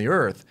Messiah on the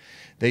earth,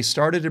 they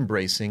started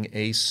embracing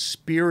a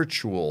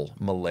spiritual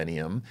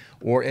millennium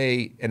or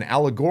an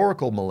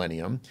allegorical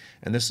millennium,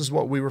 and this is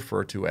what we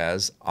refer to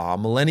as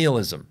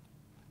amillennialism,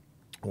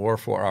 or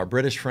for our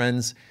British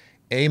friends,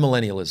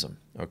 amillennialism.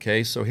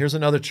 Okay, so here's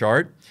another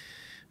chart.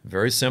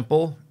 Very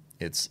simple.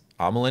 It's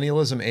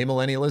amillennialism,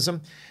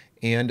 amillennialism.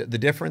 And the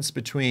difference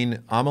between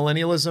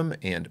amillennialism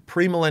and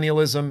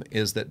premillennialism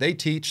is that they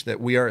teach that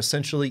we are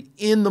essentially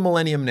in the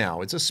millennium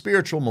now. It's a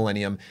spiritual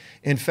millennium.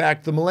 In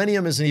fact, the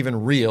millennium isn't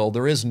even real.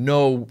 There is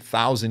no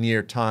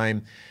 1,000-year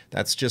time.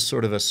 That's just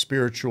sort of a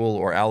spiritual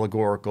or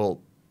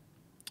allegorical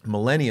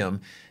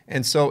millennium.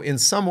 And so in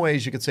some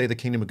ways, you could say the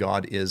kingdom of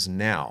God is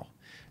now.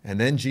 And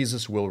then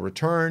Jesus will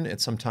return at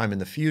some time in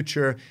the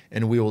future,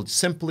 and we will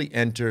simply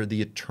enter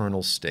the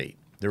eternal state.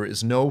 There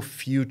is no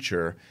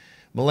future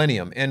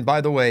millennium. And by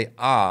the way,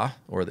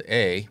 or the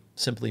A,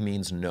 simply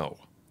means no.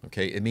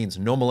 Okay, it means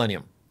no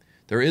millennium.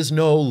 There is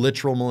no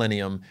literal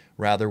millennium.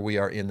 Rather, we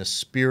are in the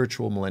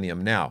spiritual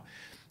millennium now.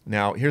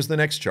 Now, here's the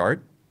next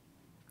chart.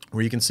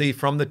 where you can see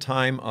from the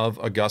time of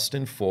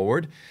Augustine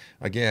forward,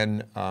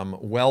 again,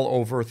 well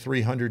over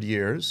 300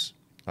 years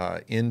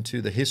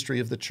into the history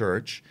of the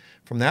church.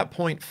 From that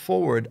point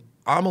forward,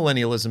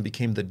 amillennialism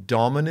became the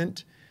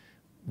dominant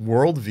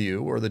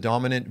worldview, or the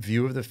dominant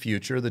view of the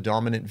future, the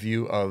dominant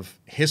view of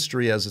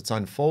history as it's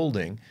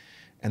unfolding,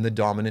 and the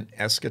dominant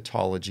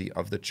eschatology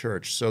of the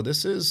church. So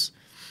this is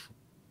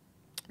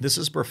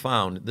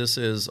profound. This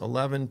is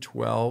 11,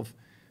 12,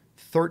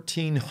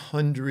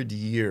 1,300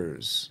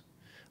 years.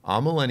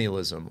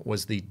 Amillennialism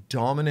was the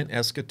dominant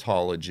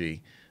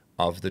eschatology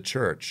of the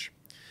church.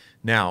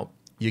 Now,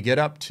 you get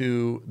up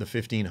to the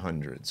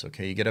 1500s,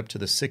 okay? You get up to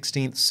the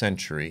 16th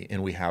century,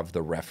 and we have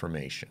the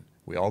Reformation.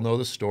 We all know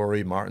the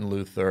story, Martin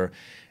Luther,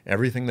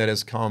 everything that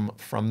has come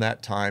from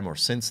that time or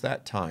since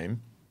that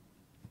time.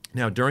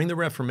 Now, during the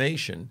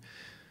Reformation,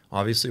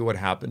 obviously what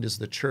happened is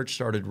the church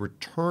started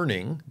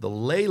returning, the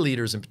lay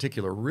leaders in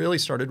particular really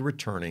started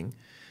returning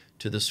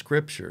to the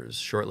scriptures.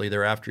 Shortly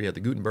thereafter, you had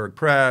the Gutenberg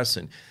Press,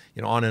 and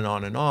on and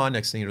on and on.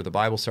 Next thing you know, the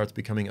Bible starts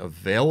becoming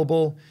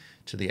available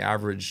to the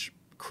average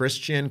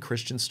Christian.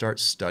 Christians start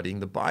studying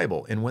the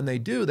Bible. And when they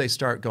do, they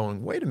start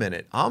going, wait a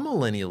minute,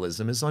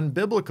 amillennialism is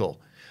unbiblical.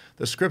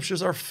 The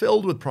scriptures are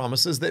filled with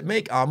promises that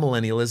make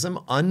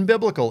amillennialism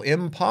unbiblical,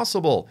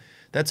 impossible.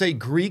 That's a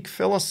Greek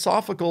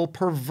philosophical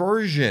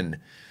perversion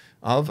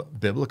of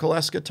biblical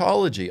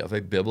eschatology, of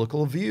a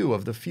biblical view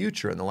of the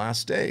future in the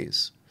last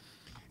days.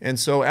 And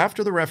so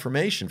after the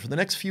Reformation, for the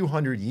next few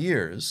hundred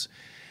years,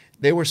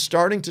 they were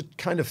starting to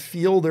kind of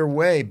feel their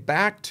way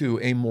back to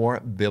a more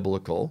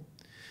biblical,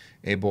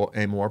 a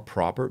more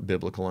proper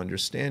biblical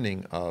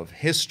understanding of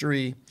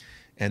history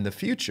and the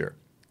future.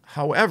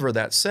 However,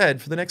 that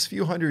said, for the next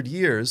few hundred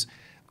years,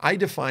 I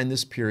define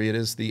this period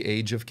as the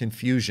age of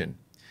confusion.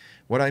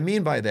 What I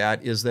mean by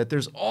that is that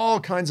there's all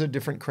kinds of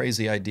different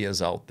crazy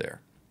ideas out there.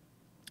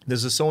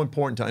 This is so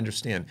important to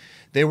understand.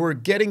 They were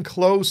getting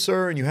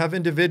closer, and you have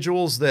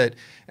individuals that,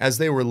 as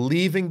they were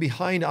leaving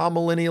behind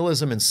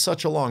amillennialism and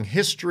such a long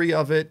history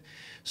of it,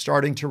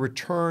 starting to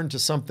return to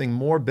something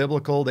more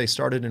biblical, they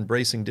started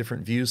embracing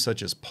different views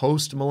such as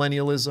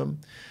post-millennialism,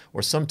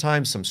 or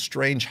sometimes some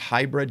strange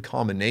hybrid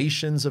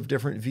combinations of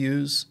different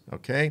views,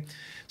 okay?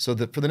 So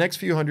that for the next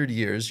few hundred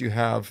years, you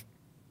have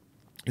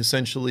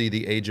essentially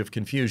the age of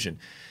confusion.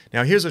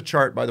 Now, here's a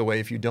chart, by the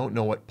way, if you don't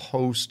know what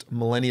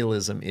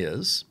post-millennialism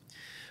is.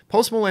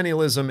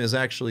 Postmillennialism is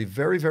actually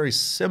very, very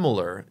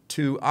similar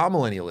to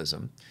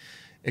amillennialism,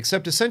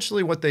 except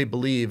essentially what they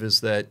believe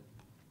is that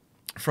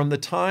from the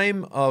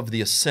time of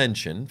the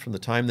ascension, from the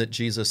time that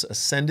Jesus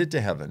ascended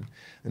to heaven,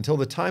 until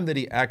the time that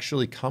he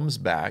actually comes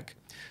back,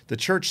 the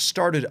church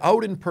started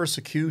out in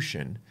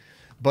persecution,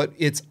 but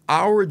it's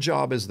our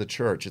job as the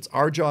church, it's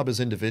our job as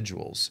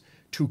individuals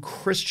to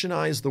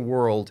Christianize the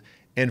world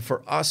and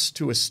for us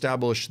to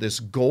establish this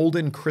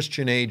golden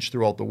Christian age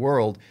throughout the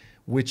world,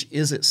 which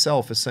is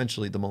itself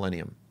essentially the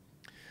millennium.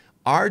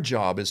 Our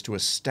job is to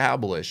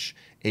establish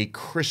a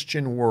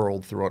Christian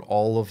world throughout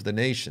all of the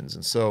nations.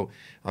 And so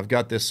I've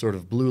got this sort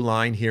of blue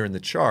line here in the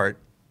chart.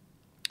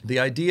 The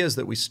idea is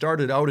that we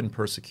started out in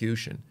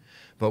persecution,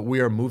 but we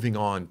are moving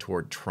on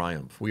toward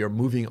triumph. We are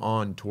moving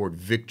on toward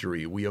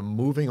victory. We are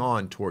moving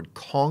on toward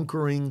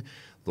conquering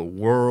the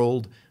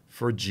world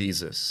for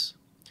Jesus.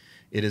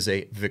 It is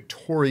a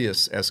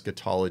victorious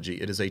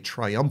eschatology. It is a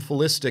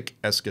triumphalistic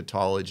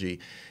eschatology.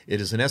 It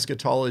is an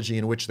eschatology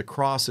in which the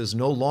cross is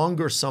no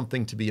longer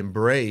something to be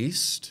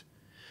embraced.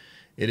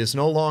 It is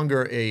no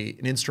longer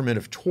an instrument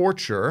of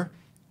torture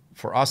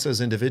for us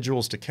as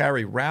individuals to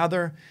carry.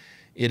 Rather,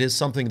 it is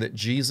something that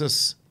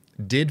Jesus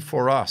did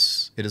for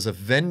us. It is a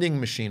vending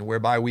machine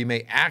whereby we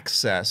may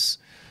access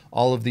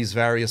all of these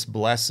various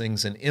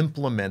blessings and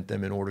implement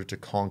them in order to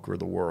conquer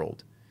the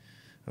world.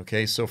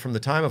 Okay, so from the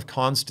time of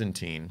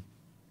Constantine,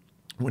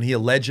 when he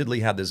allegedly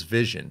had this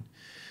vision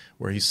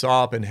where he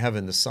saw up in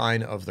heaven the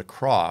sign of the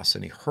cross,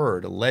 and he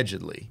heard,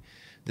 allegedly,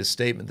 this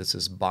statement that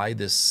says, "By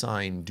this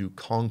sign do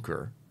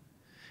conquer."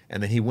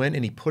 And then he went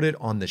and he put it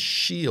on the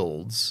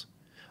shields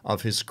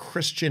of his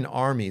Christian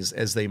armies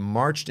as they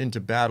marched into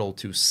battle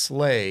to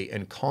slay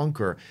and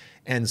conquer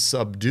and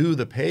subdue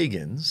the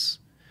pagans.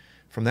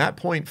 From that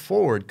point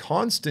forward,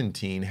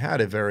 Constantine had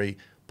a very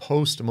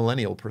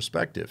post-millennial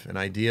perspective, an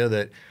idea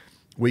that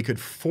we could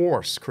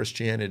force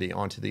Christianity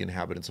onto the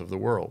inhabitants of the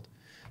world.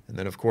 And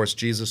then, of course,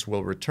 Jesus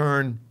will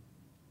return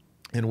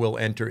and will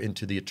enter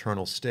into the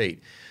eternal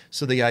state.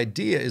 So the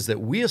idea is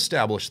that we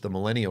establish the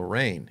millennial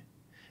reign,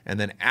 and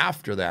then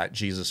after that,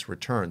 Jesus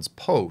returns,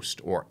 post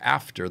or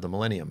after the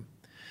millennium.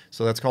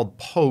 So that's called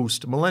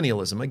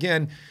post-millennialism.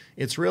 Again,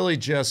 it's really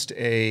just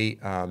a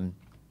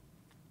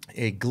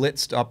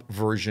glitzed up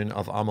version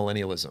of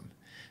amillennialism.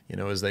 You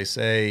know, as they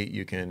say,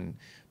 you can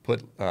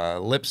put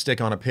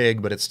lipstick on a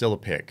pig, but it's still a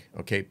pig.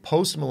 Okay,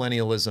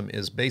 post-millennialism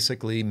is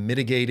basically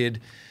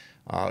mitigated.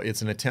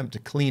 It's an attempt to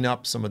clean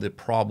up some of the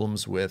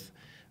problems with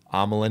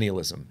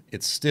amillennialism.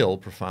 It's still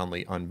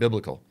profoundly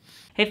unbiblical.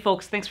 Hey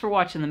folks, thanks for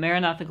watching the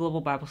Maranatha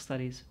Global Bible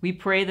Studies. We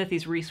pray that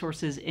these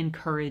resources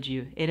encourage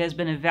you. It has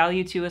been a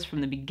value to us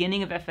from the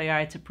beginning of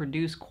FAI to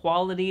produce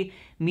quality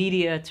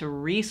media to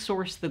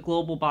resource the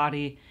global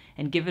body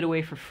and give it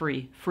away for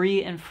free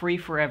and free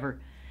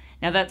forever.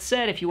 Now that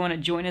said, if you want to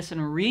join us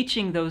in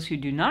reaching those who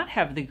do not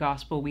have the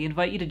gospel, we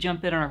invite you to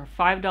jump in on our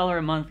 $5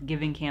 a month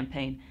giving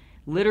campaign.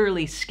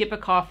 Literally skip a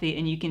coffee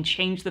and you can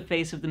change the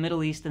face of the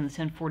Middle East in the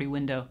 1040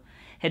 window.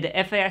 Head to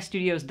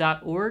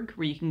faistudios.org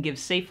where you can give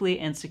safely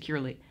and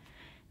securely.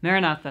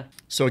 Maranatha.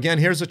 So again,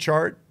 here's a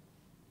chart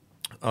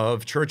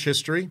of church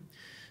history.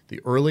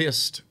 The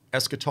earliest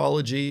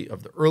eschatology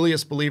of the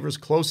earliest believers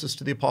closest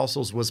to the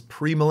apostles was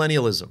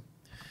premillennialism.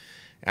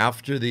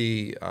 After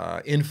the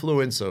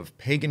influence of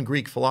pagan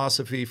Greek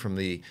philosophy from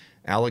the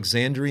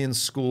Alexandrian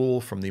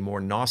school, from the more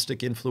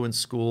Gnostic influence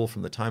school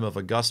from the time of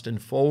Augustine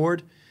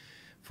forward,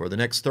 for the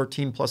next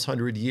 13 plus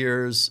hundred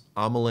years,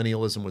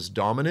 amillennialism was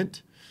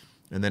dominant.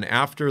 And then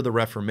after the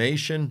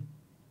Reformation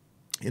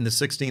in the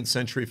 16th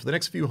century, for the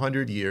next few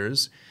hundred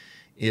years,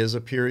 is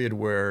a period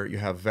where you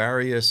have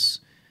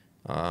various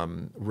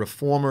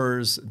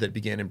reformers that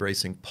began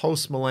embracing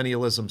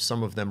postmillennialism.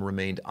 Some of them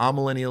remained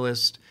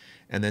amillennialist,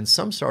 and then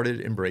some started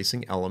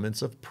embracing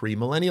elements of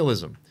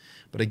premillennialism.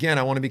 But again,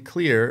 I want to be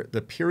clear,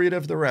 the period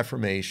of the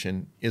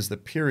Reformation is the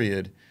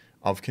period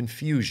of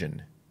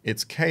confusion.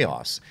 It's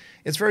chaos.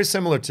 It's very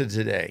similar to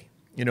today.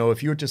 You know,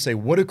 if you were to say,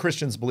 what do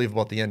Christians believe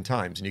about the end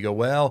times? And you go,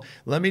 well,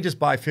 let me just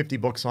buy 50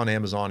 books on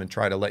Amazon and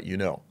try to let you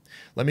know.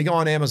 Let me go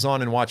on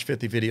Amazon and watch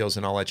 50 videos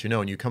and I'll let you know.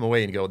 And you come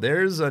away and go,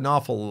 there's an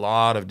awful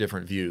lot of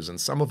different views, and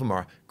some of them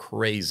are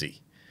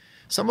crazy.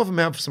 Some of them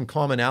have some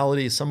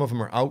commonalities. Some of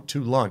them are out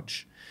to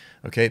lunch.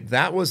 Okay,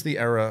 that was the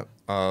era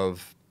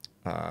of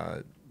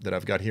that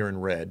I've got here in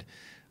red,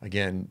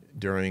 again,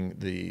 during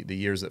the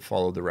years that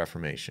followed the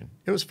Reformation.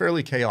 It was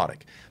fairly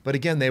chaotic. But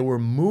again, they were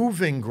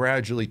moving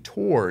gradually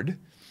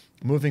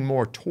moving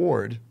more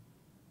toward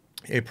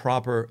a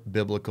proper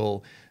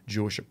biblical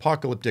Jewish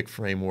apocalyptic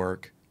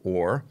framework,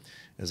 or,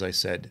 as I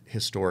said,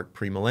 historic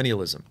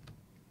premillennialism.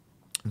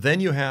 Then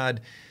you had,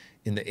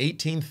 in the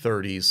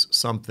 1830s,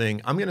 something,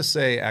 I'm going to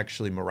say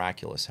actually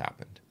miraculous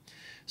happened.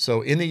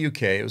 So in the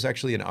UK, it was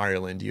actually in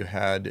Ireland, you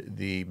had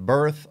the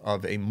birth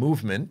of a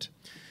movement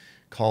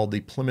called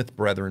the Plymouth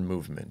Brethren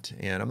movement.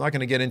 And I'm not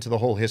going to get into the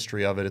whole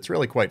history of it. It's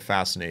really quite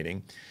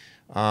fascinating.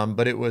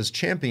 But it was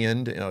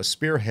championed,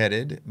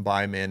 spearheaded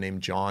by a man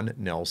named John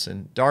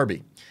Nelson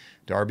Darby.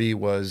 Darby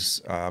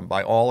was,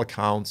 by all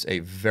accounts, a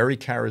very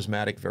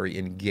charismatic, very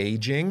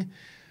engaging,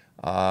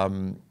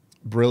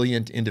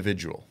 brilliant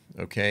individual.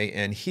 Okay,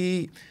 and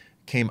he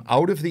came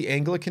out of the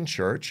Anglican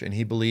Church, and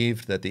he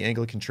believed that the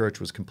Anglican Church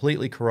was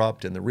completely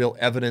corrupt, and the real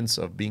evidence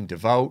of being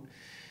devout,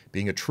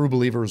 being a true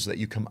believer, is that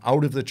you come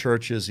out of the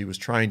churches. He was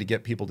trying to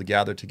get people to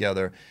gather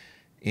together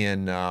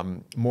in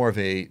more of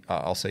a,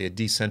 I'll say, a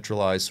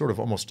decentralized, sort of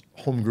almost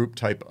home group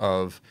type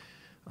of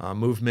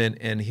movement.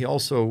 And he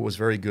also was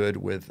very good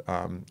with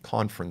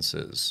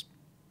conferences.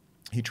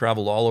 He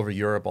traveled all over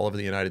Europe, all over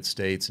the United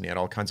States, and he had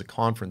all kinds of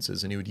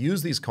conferences. And he would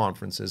use these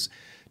conferences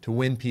to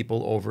win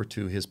people over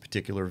to his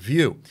particular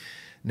view.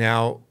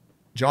 Now,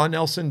 John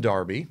Nelson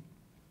Darby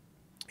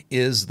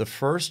is the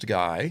first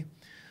guy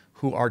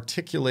who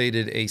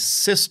articulated a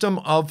system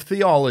of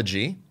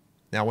theology.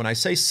 Now, when I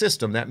say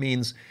system, that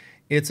means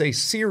it's a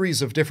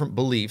series of different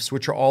beliefs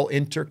which are all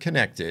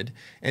interconnected,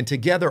 and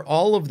together,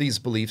 all of these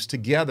beliefs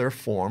together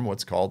form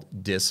what's called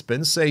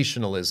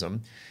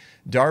dispensationalism.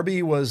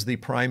 Darby was the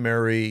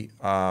primary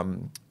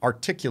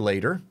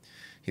articulator.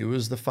 He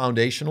was the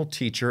foundational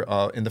teacher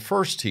and the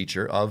first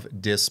teacher of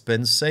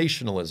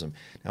dispensationalism.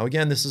 Now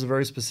again, this is a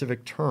very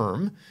specific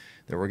term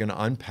that we're going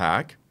to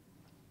unpack.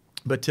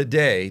 But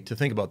today, to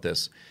think about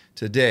this,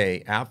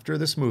 today, after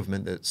this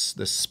movement, that's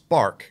the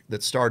spark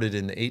that started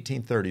in the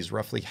 1830s,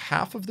 roughly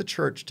half of the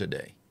church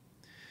today,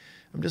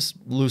 I'm just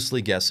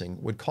loosely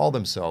guessing, would call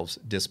themselves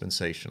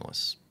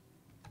dispensationalists.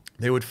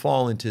 They would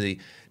fall into the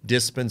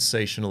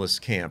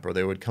dispensationalist camp, or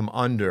they would come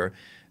under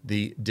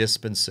the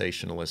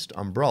dispensationalist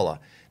umbrella.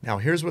 Now,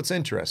 here's what's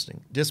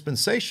interesting.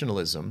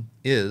 Dispensationalism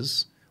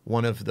is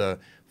one of the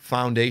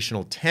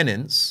foundational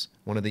tenets,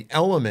 one of the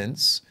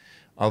elements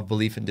of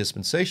belief in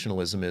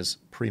dispensationalism is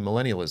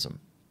premillennialism.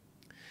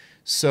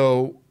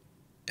 So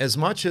as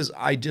much as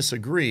I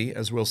disagree,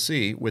 as we'll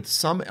see, with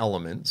some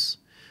elements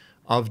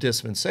of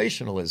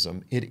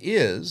dispensationalism, it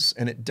is,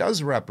 and it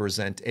does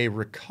represent a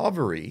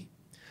recovery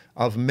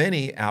of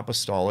many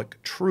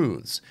apostolic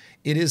truths.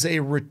 It is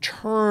a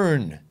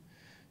return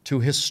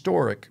to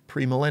historic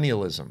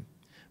premillennialism,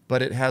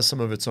 but it has some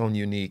of its own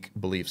unique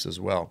beliefs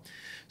as well.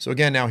 So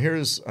again, now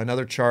here's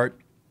another chart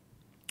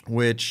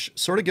which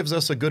sort of gives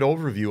us a good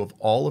overview of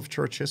all of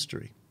church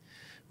history.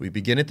 We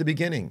begin at the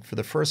beginning. For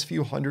the first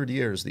few hundred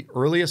years, the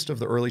earliest of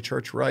the early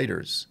church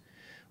writers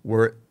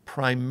were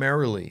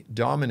primarily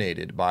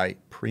dominated by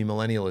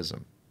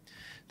premillennialism.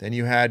 Then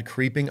you had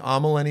creeping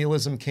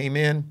amillennialism came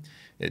in.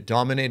 It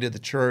dominated the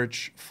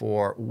church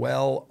for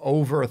well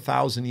over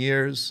 1,000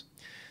 years.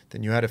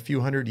 Then you had a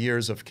few hundred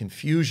years of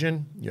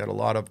confusion. You had a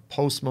lot of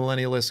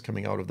postmillennialists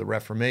coming out of the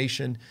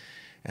Reformation.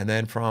 And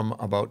then from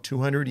about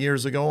 200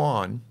 years ago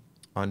on,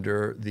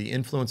 under the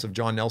influence of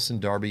John Nelson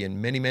Darby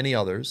and many, many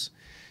others,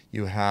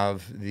 you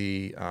have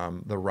the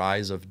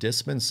rise of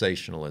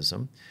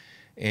dispensationalism,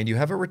 and you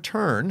have a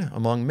return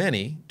among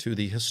many to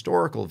the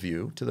historical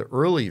view, to the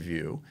early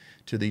view,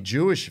 to the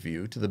Jewish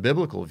view, to the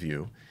biblical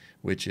view,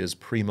 which is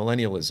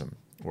premillennialism,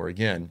 or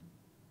again,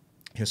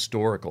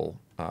 historical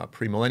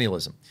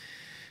premillennialism.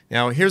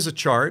 Now, here's a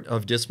chart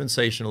of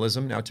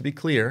dispensationalism. Now, to be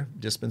clear,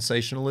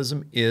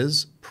 dispensationalism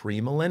is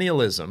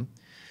premillennialism,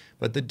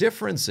 but the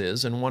difference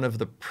is, and one of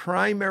the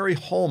primary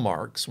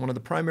hallmarks, one of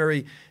the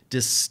primary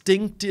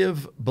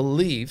distinctive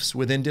beliefs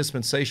within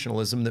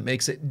dispensationalism that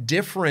makes it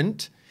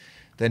different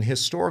than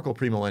historical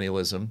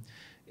premillennialism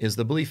is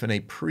the belief in a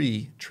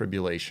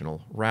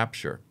pre-tribulational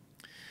rapture.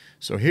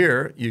 So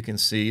here you can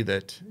see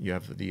that you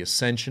have the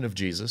ascension of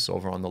Jesus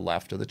over on the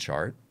left of the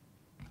chart.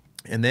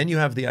 And then you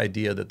have the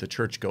idea that the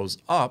church goes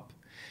up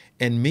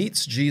and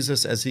meets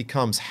Jesus as he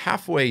comes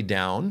halfway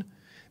down,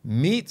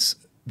 meets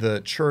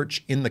the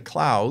church in the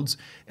clouds,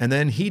 and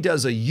then he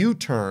does a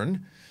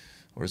U-turn,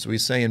 or as we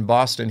say in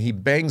Boston, he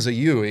bangs a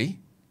Yui.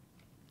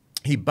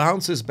 He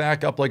bounces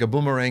back up like a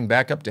boomerang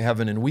back up to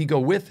heaven, and we go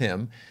with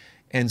him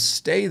and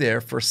stay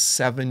there for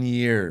 7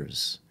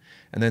 years.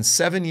 And then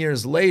 7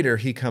 years later,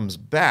 he comes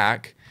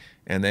back,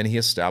 and then he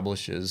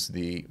establishes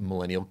the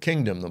millennial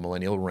kingdom, the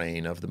millennial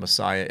reign of the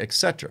Messiah,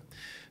 etc.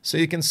 So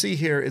you can see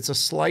here it's a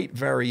slight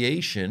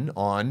variation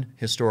on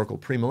historical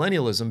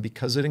premillennialism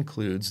because it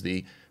includes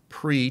the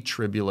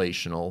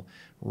pre-tribulational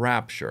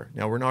rapture.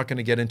 Now, we're not going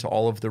to get into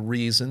all of the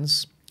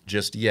reasons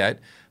just yet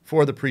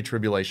for the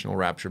pre-tribulational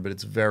rapture, but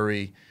it's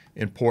very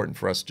important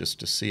for us just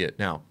to see it.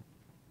 Now,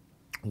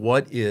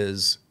 what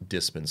is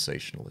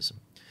dispensationalism?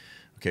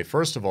 Okay,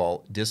 first of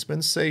all,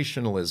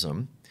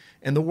 dispensationalism,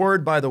 and the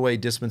word, by the way,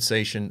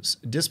 dispensation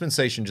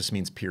just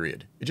means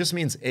period. It just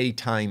means a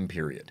time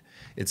period.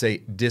 It's a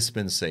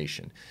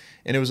dispensation.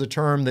 And it was a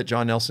term that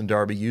John Nelson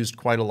Darby used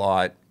quite a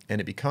lot,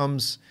 and it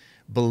becomes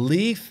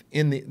belief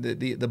in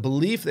the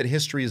belief that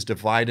history is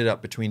divided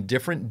up between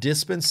different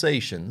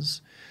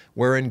dispensations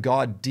wherein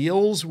God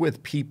deals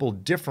with people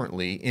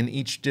differently in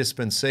each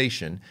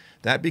dispensation.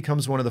 That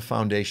becomes one of the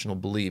foundational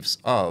beliefs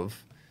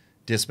of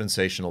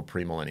dispensational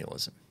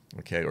premillennialism,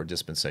 okay, or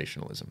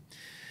dispensationalism.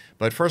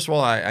 But first of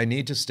all, I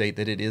need to state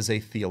that it is a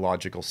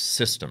theological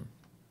system.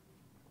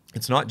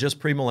 It's not just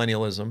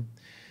premillennialism.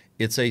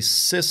 It's a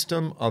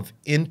system of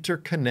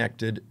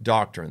interconnected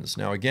doctrines.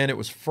 Now, again, it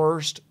was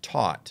first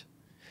taught.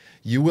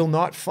 You will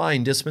not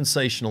find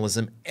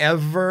dispensationalism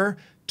ever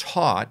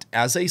taught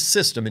as a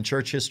system in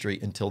church history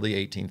until the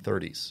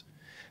 1830s.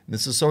 And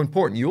this is so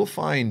important. You will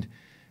find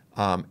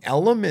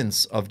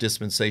elements of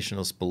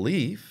dispensationalist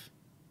belief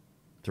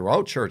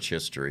throughout church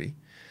history,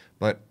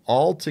 but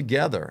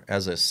altogether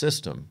as a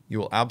system, you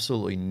will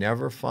absolutely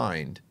never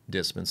find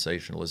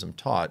dispensationalism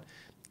taught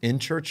in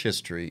church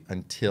history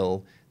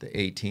until the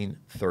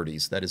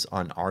 1830s. That is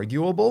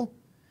unarguable.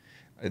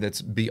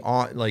 That's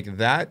beyond, like,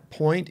 that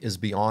point is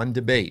beyond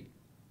debate.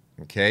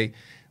 Okay?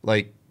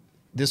 Like,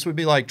 this would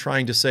be like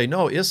trying to say,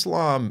 no,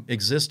 Islam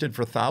existed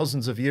for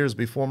thousands of years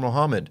before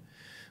Muhammad.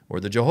 Or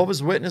the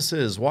Jehovah's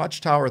Witnesses,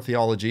 Watchtower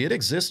theology, it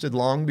existed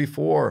long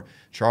before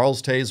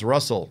Charles Taze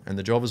Russell and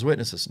the Jehovah's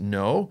Witnesses.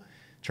 No,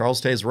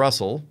 Charles Taze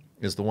Russell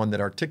is the one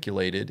that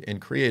articulated and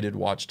created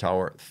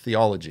Watchtower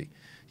theology.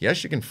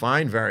 Yes, you can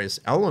find various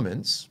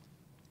elements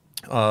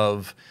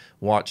of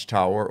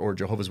Watchtower or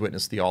Jehovah's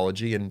Witness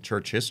theology in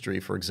church history.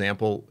 For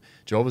example,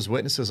 Jehovah's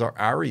Witnesses are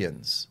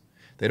Arians.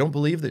 They don't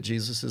believe that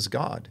Jesus is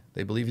God.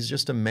 They believe he's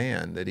just a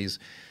man, that he's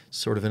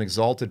sort of an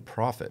exalted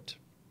prophet.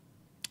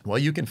 Well,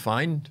 you can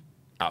find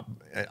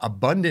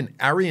abundant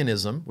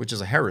Arianism, which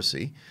is a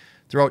heresy,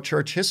 throughout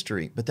church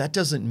history, but that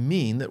doesn't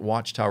mean that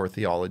Watchtower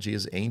theology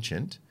is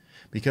ancient,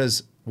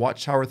 because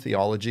Watchtower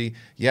theology,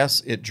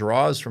 yes, it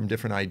draws from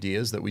different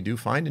ideas that we do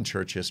find in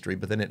church history,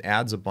 but then it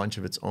adds a bunch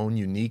of its own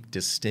unique,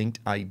 distinct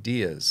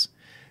ideas.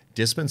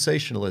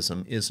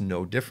 Dispensationalism is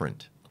no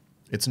different.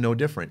 It's no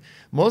different.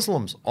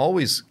 Muslims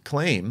always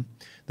claim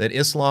that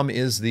Islam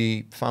is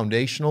the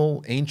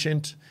foundational,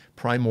 ancient,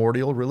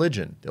 primordial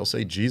religion. They'll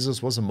say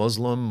Jesus was a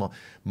Muslim,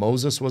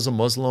 Moses was a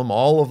Muslim,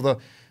 all of the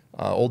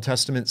Old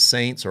Testament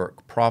saints or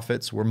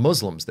prophets were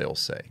Muslims, they'll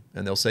say.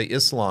 And they'll say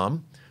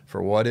Islam,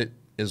 for what it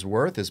is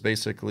worth, is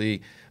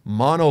basically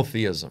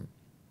monotheism.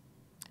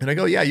 And I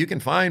go, yeah, you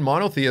can find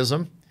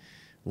monotheism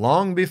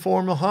long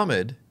before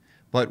Muhammad,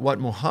 but what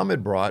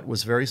Muhammad brought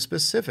was very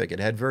specific. It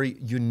had very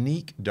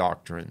unique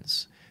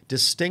doctrines,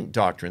 distinct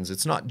doctrines.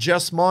 It's not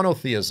just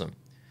monotheism,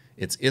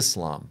 it's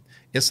Islam.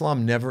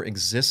 Islam never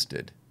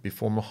existed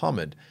before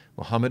Muhammad.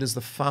 Muhammad is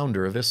the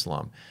founder of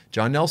Islam.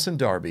 John Nelson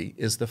Darby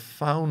is the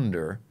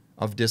founder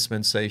of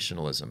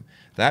dispensationalism.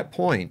 That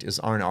point is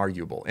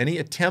unarguable. Any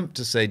attempt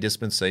to say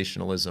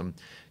dispensationalism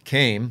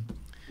came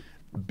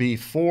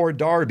before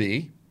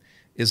Darby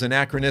is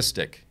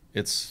anachronistic.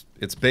 It's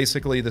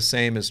basically the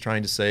same as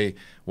trying to say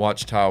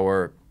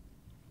Watchtower,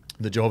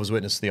 the Jehovah's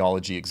Witness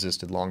theology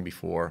existed long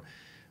before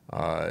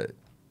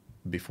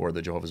before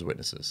the Jehovah's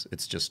Witnesses.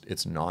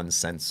 It's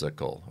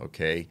nonsensical,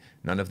 okay?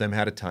 None of them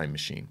had a time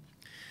machine.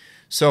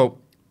 So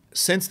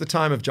since the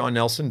time of John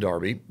Nelson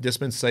Darby,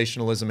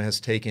 dispensationalism has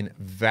taken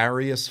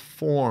various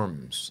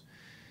forms,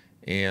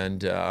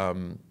 and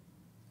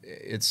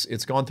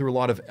it's gone through a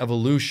lot of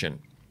evolution,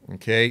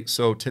 okay?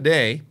 So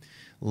today,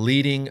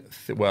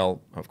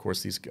 well, of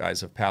course, these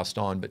guys have passed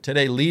on, but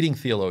today leading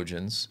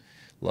theologians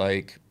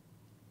like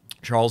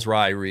Charles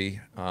Ryrie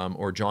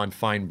or John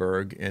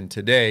Feinberg, and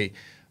today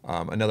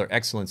another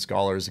excellent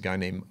scholar is a guy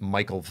named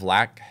Michael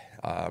Vlach.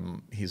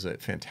 He's a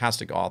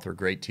fantastic author,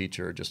 great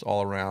teacher, just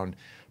all around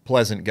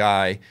pleasant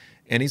guy,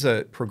 and he's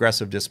a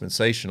progressive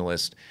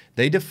dispensationalist.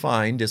 They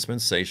define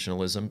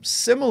dispensationalism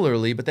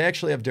similarly, but they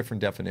actually have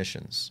different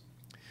definitions.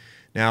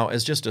 Now,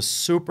 as just a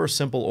super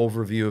simple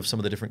overview of some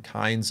of the different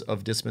kinds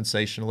of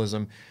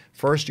dispensationalism,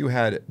 first you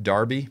had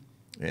Darby,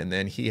 and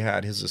then he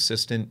had his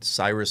assistant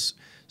Cyrus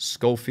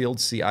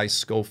Scofield, C.I.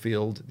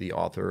 Scofield, the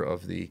author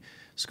of the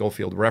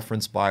Scofield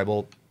Reference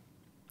Bible.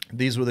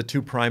 These were the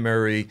two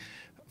primary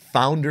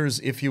founders,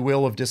 if you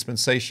will, of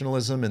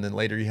dispensationalism, and then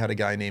later you had a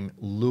guy named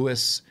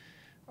Louis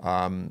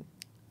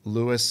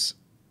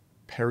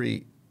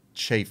Perry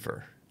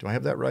Chafer. Do I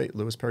have that right?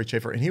 Louis Perry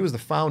Chafer. And he was the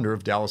founder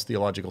of Dallas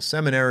Theological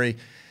Seminary,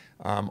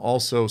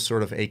 also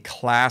sort of a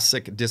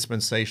classic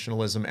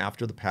dispensationalism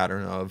after the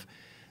pattern of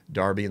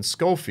Darby and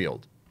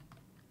Scofield.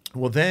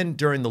 Well, then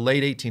during the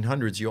late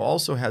 1800s, you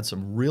also had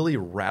some really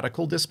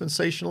radical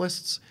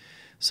dispensationalists,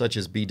 such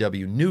as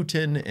B.W.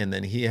 Newton, and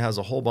then he has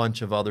a whole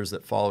bunch of others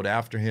that followed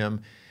after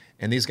him.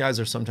 And these guys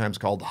are sometimes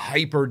called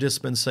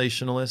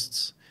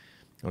hyper-dispensationalists.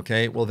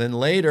 Okay, well then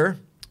later,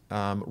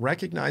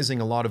 recognizing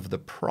a lot of the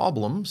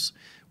problems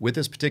with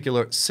this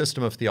particular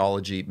system of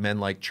theology, men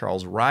like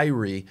Charles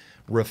Ryrie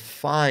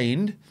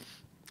refined,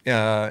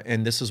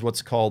 and this is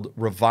what's called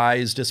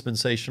revised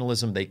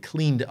dispensationalism. They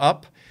cleaned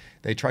up.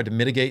 They tried to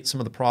mitigate some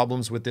of the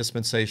problems with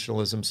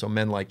dispensationalism. So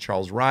men like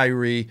Charles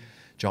Ryrie,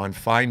 John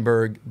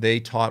Feinberg, they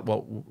taught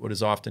what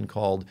is often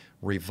called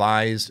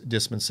revised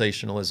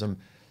dispensationalism.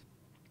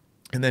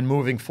 And then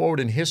moving forward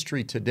in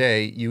history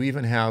today, you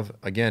even have,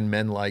 again,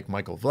 men like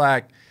Michael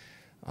Vlach.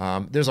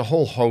 There's a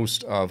whole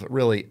host of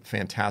really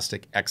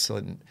fantastic,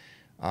 excellent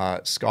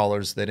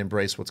scholars that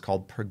embrace what's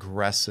called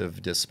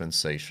progressive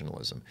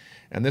dispensationalism.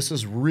 And this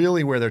is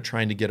really where they're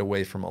trying to get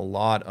away from a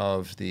lot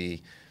of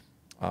the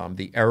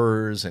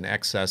errors and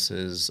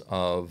excesses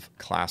of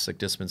classic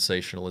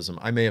dispensationalism.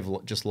 I may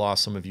have just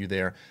lost some of you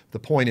there. The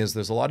point is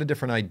there's a lot of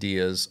different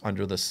ideas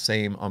under the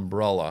same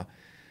umbrella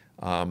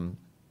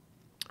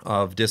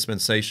of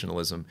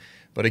dispensationalism.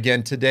 But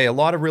again, today, a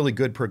lot of really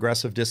good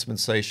progressive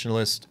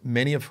dispensationalists,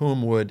 many of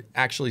whom would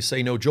actually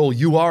say, no, Joel,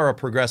 you are a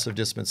progressive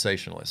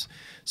dispensationalist.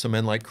 So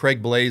men like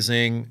Craig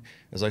Blazing,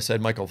 as I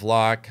said, Michael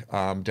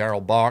Vlach,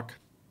 Darrell Bock,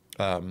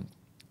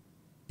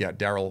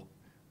 Darrell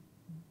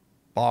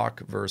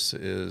Bock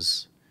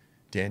versus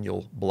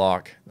Daniel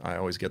Block. I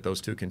always get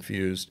those two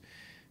confused.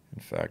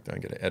 In fact, I'm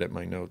going to edit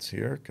my notes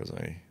here because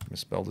I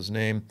misspelled his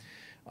name.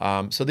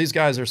 So these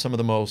guys are some of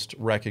the most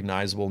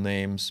recognizable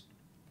names.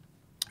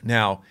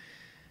 Now,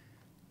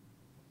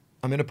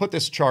 I'm going to put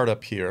this chart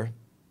up here.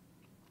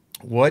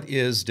 What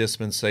is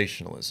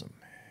dispensationalism?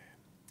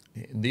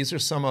 These are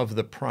some of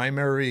the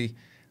primary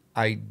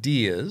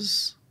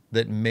ideas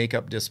that make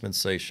up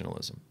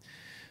dispensationalism.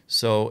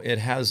 So it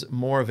has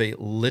more of a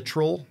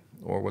literal,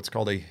 or what's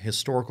called a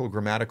historical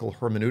grammatical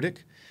hermeneutic,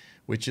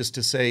 which is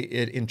to say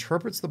it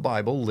interprets the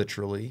Bible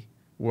literally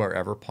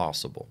wherever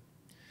possible.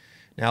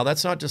 Now,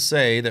 that's not to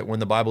say that when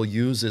the Bible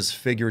uses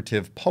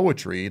figurative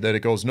poetry that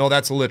it goes, no,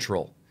 that's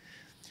literal.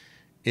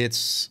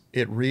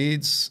 It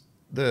reads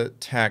the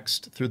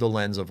text through the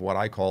lens of what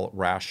I call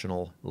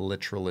rational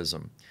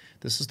literalism.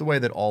 This is the way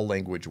that all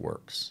language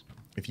works.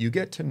 If you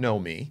get to know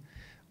me,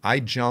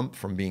 I jump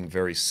from being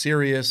very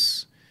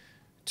serious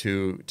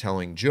to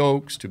telling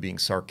jokes, to being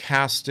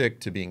sarcastic,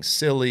 to being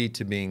silly,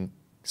 to being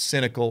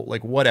cynical,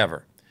 like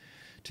whatever,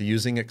 to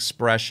using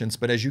expressions.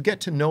 But as you get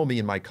to know me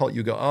in my cult,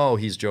 you go, oh,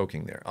 he's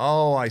joking there.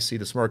 Oh, I see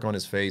the smirk on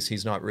his face.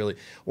 He's not really,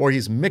 or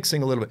he's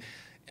mixing a little bit.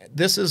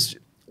 This is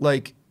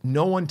like,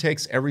 no one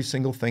takes every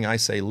single thing I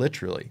say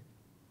literally,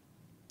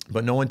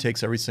 but no one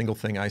takes every single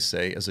thing I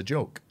say as a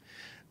joke.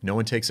 No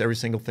one takes every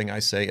single thing I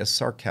say as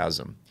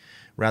sarcasm.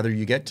 Rather,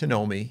 you get to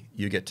know me.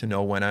 You get to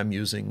know when I'm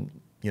using,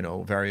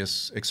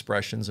 various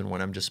expressions and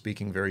when I'm just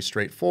speaking very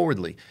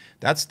straightforwardly.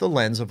 That's the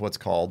lens of what's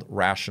called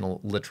rational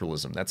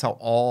literalism. That's how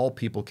all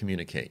people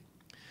communicate.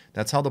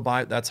 That's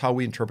how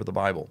we interpret the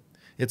Bible.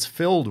 It's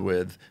filled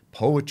with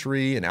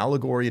poetry and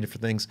allegory and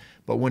different things,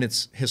 but when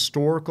it's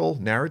historical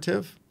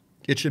narrative,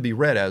 it should be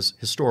read as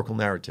historical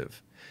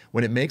narrative.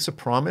 When it makes a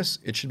promise,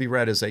 it should be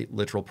read as a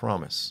literal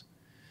promise.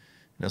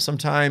 Now,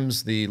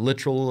 sometimes the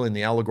literal and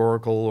the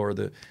allegorical or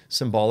the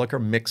symbolic are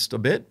mixed a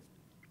bit,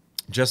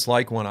 just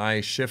like when I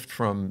shift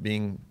from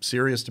being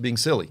serious to being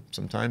silly.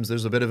 Sometimes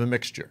there's a bit of a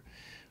mixture,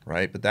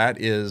 right? But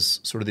that is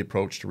sort of the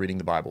approach to reading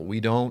the Bible.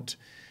 We don't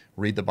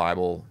read the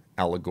Bible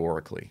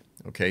allegorically,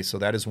 okay? So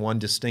that is one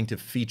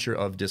distinctive feature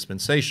of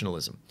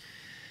dispensationalism.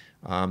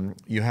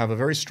 You have a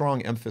very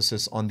strong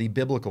emphasis on the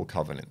biblical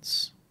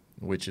covenants,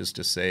 which is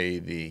to say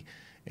the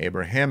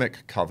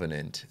Abrahamic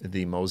covenant,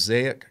 the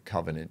Mosaic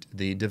covenant,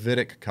 the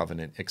Davidic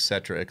covenant,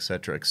 etc.,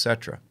 etc.,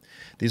 etc.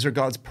 These are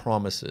God's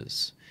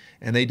promises,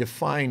 and they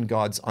define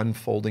God's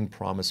unfolding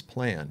promise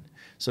plan.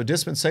 So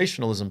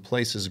dispensationalism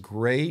places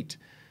great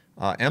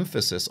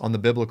emphasis on the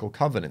biblical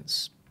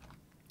covenants.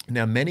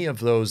 Now, many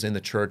of those in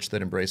the church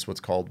that embrace what's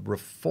called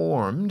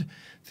Reformed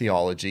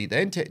theology,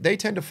 they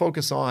tend to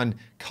focus on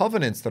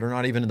covenants that are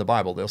not even in the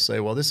Bible. They'll say,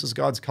 well, this is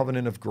God's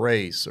covenant of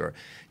grace, or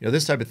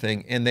this type of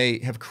thing, and they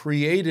have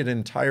created an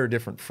entire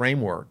different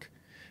framework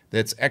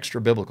that's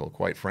extra biblical,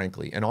 quite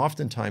frankly, and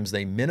oftentimes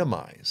they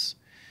minimize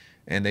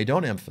and they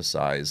don't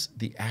emphasize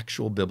the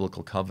actual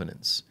biblical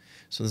covenants.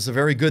 So this is a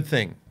very good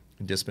thing.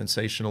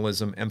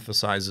 Dispensationalism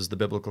emphasizes the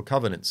biblical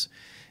covenants.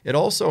 It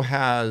also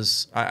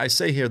has, I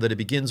say here that it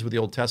begins with the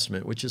Old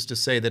Testament, which is to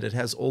say that it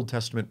has Old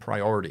Testament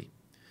priority.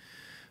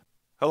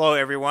 Hello,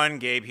 everyone.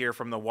 Gabe here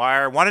from The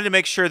Wire. Wanted to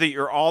make sure that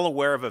you're all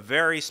aware of a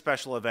very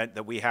special event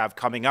that we have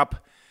coming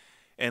up.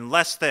 In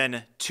less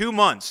than 2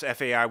 months,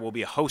 FAI will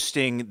be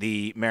hosting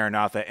the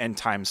Maranatha End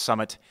Time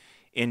Summit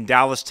in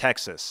Dallas,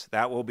 Texas.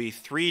 That will be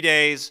 3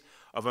 days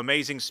of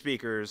amazing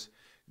speakers,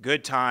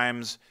 good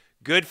times,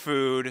 good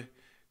food,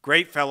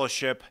 great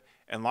fellowship,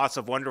 and lots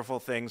of wonderful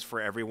things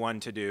for everyone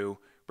to do.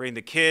 Bring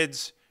the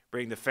kids,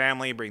 bring the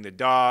family, bring the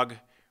dog,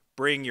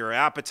 bring your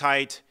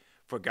appetite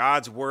for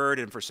God's Word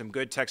and for some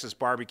good Texas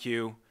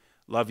barbecue.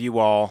 Love you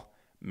all.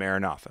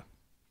 Maranatha.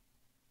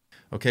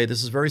 Okay,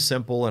 this is very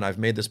simple, and I've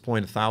made this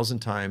point 1,000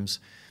 times.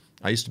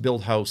 I used to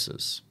build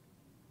houses.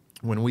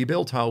 When we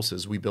built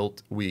houses, we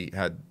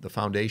had the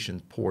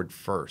foundation poured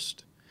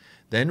first.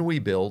 Then we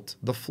built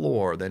the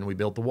floor, then we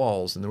built the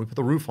walls, and then we put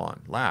the roof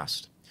on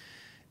last.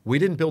 We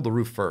didn't build the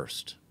roof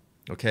first,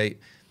 okay?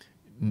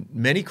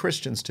 Many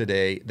Christians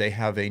today, they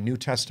have a New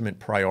Testament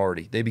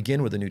priority. They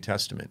begin with the New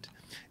Testament,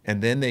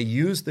 and then they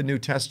use the New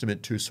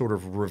Testament to sort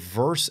of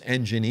reverse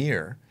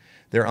engineer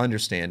their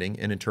understanding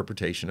and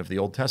interpretation of the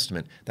Old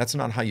Testament. That's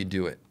not how you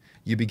do it.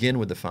 You begin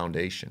with the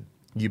foundation.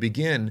 You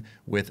begin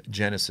with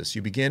Genesis.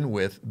 You begin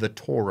with the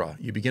Torah.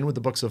 You begin with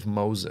the books of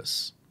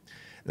Moses.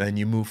 Then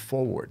you move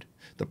forward.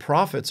 The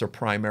prophets are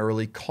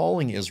primarily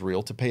calling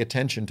Israel to pay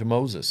attention to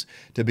Moses,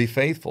 to be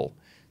faithful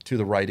to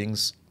the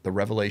writings, the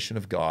revelation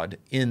of God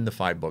in the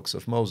 5 books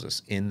of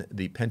Moses, in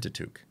the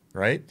Pentateuch,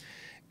 right?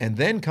 And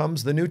then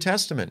comes the New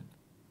Testament.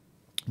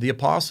 The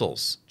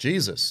apostles,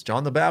 Jesus,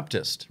 John the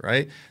Baptist,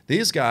 right?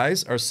 These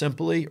guys are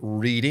simply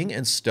reading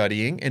and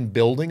studying and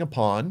building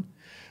upon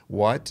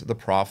what the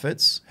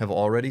prophets have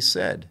already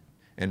said.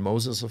 And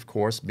Moses, of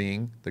course,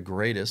 being the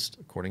greatest,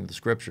 according to the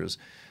scriptures,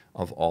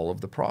 of all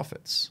of the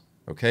prophets.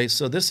 Okay,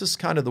 so this is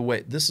kind of the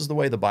way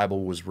the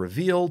Bible was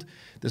revealed.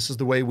 This is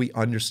the way we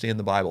understand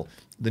the Bible.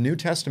 The New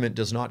Testament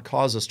does not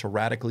cause us to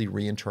radically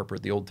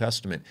reinterpret the Old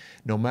Testament.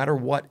 No matter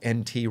what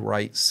N.T.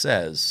 Wright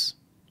says,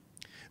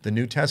 the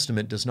New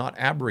Testament does not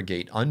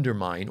abrogate,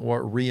 undermine,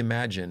 or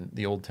reimagine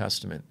the Old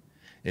Testament.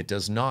 It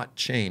does not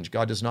change.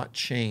 God does not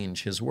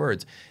change His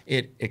words.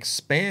 It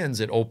expands,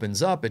 it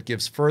opens up, it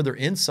gives further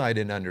insight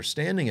and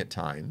understanding at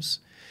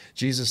times.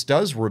 Jesus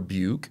does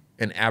rebuke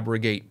and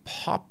abrogate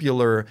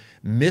popular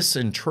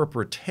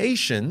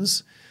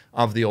misinterpretations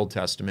of the Old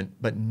Testament,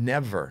 but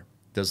never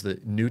does the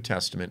New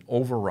Testament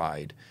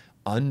override,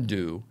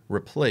 undo,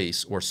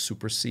 replace, or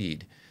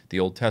supersede the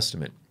Old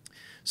Testament.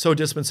 So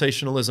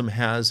dispensationalism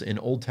has an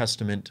Old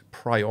Testament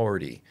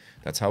priority.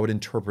 That's how it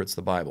interprets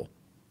the Bible.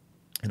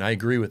 And I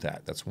agree with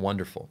that. That's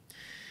wonderful.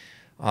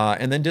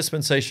 And then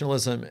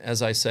dispensationalism,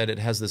 as I said, it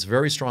has this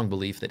very strong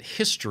belief that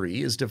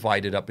history is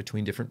divided up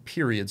between different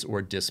periods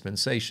or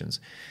dispensations.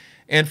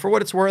 And for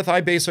what it's worth, I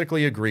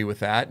basically agree with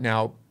that.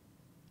 Now,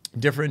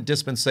 different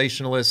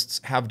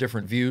dispensationalists have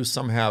different views.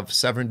 Some have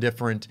 7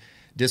 different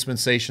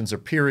dispensations or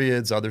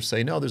periods. Others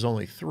say, no, there's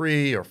only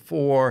 3 or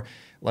 4.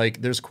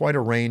 Like, there's quite a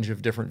range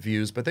of different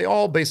views, but they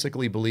all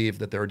basically believe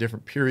that there are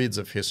different periods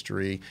of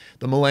history.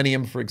 The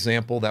millennium, for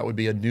example, that would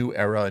be a new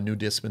era, a new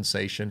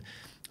dispensation.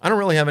 I don't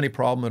really have any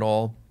problem at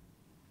all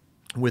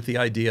with the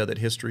idea that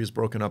history is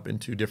broken up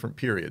into different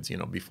periods,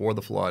 before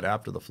the flood,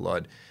 after the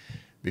flood,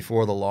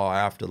 before the law,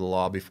 after the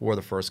law, before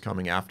the first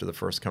coming, after the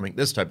first coming,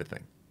 this type of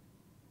thing.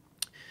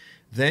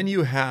 Then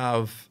you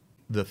have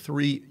the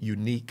 3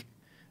 unique,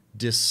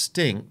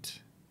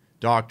 distinct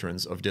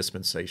doctrines of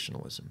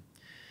dispensationalism.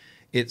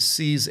 It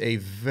sees a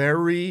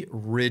very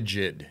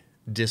rigid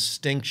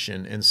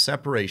distinction and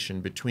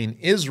separation between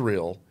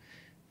Israel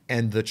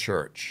and the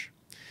church.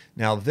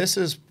 Now, this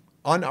is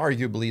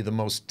unarguably the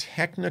most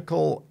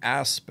technical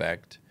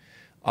aspect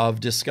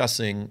of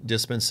discussing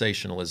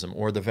dispensationalism,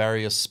 or the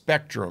various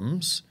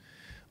spectrums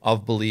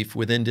of belief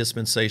within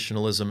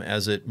dispensationalism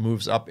as it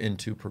moves up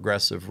into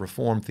progressive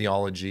Reformed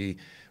theology,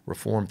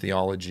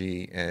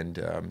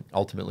 and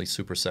ultimately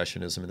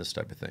supersessionism and this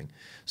type of thing.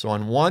 So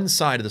on one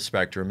side of the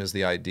spectrum is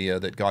the idea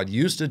that God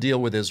used to deal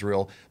with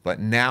Israel, but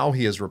now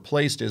He has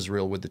replaced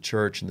Israel with the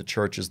church, and the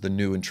church is the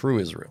new and true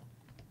Israel.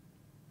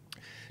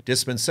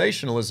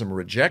 Dispensationalism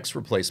rejects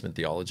replacement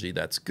theology.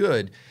 That's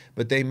good.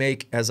 But they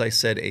make, as I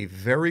said, a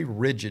very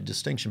rigid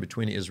distinction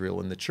between Israel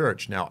and the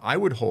church. Now, I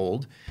would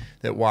hold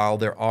that while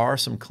there are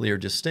some clear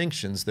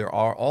distinctions, there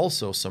are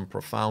also some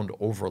profound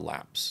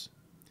overlaps.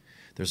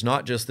 There's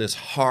not just this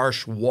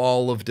harsh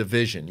wall of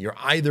division. You're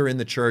either in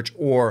the church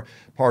or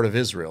part of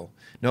Israel.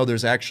 No,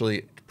 there's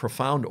actually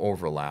profound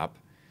overlap,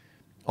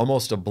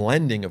 almost a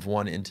blending of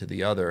one into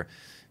the other.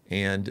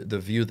 And the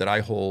view that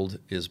I hold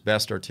is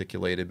best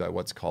articulated by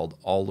what's called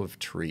olive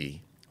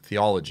tree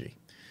theology.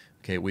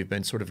 Okay, we've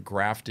been sort of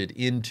grafted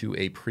into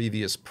a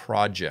previous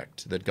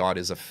project that God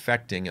is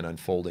affecting and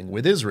unfolding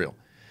with Israel.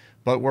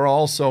 But we're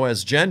also,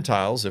 as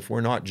Gentiles, if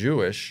we're not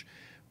Jewish,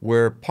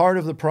 we're part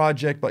of the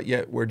project, but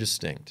yet we're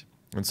distinct.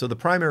 And so the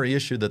primary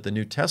issue that the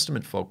New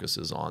Testament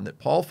focuses on, that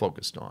Paul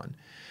focused on,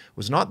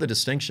 was not the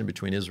distinction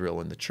between Israel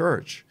and the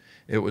church.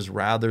 It was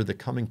rather the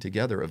coming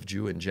together of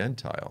Jew and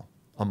Gentile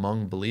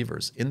among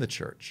believers in the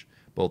church,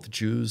 both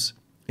Jews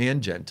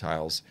and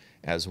Gentiles,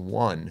 as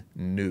one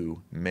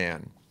new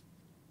man.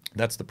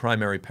 That's the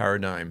primary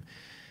paradigm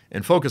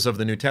and focus of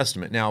the New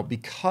Testament. Now,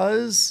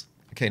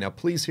 now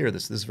please hear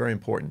this. This is very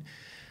important.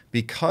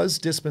 Because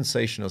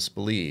dispensationalists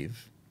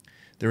believe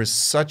there is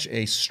such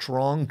a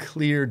strong,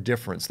 clear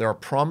difference. There are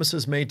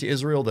promises made to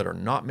Israel that are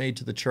not made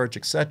to the church,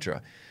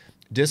 etc.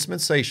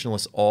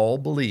 Dispensationalists all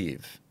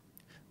believe,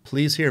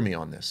 please hear me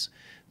on this,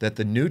 that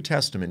the New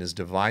Testament is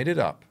divided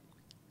up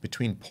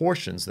between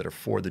portions that are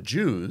for the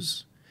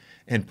Jews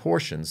and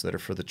portions that are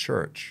for the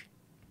church.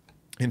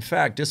 In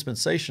fact,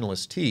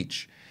 dispensationalists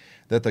teach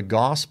that the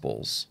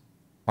Gospels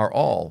are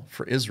all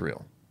for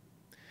Israel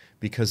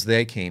because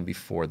they came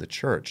before the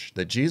church,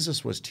 that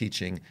Jesus was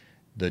teaching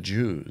the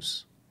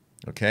Jews.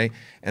 Okay?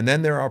 And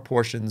then there are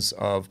portions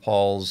of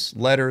Paul's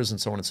letters and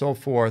so on and so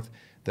forth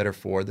that are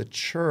for the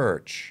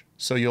church.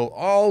 So you'll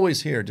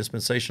always hear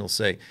dispensationalists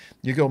say,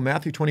 you go,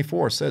 Matthew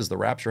 24 says the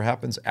rapture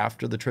happens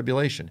after the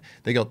tribulation.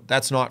 They go,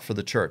 that's not for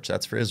the church,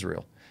 that's for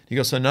Israel. You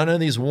go, so none of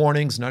these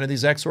warnings, none of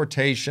these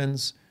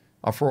exhortations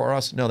are for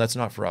us? No, that's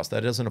not for us.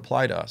 That doesn't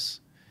apply to us.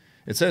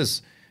 It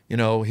says, he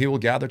will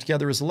gather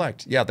together his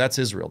elect. Yeah, that's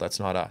Israel, that's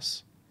not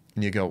us.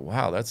 And you go,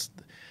 wow, this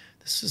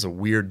is a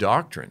weird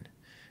doctrine.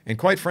 And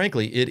quite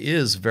frankly, it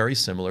is very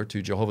similar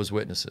to Jehovah's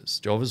Witnesses.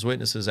 Jehovah's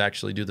Witnesses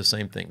actually do the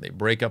same thing. They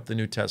break up the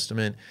New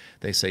Testament.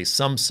 They say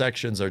some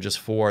sections are just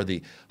for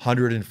the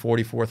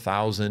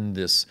 144,000,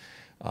 this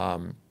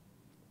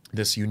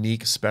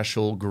unique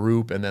special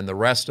group, and then the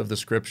rest of the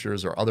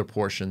scriptures or other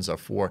portions are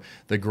for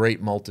the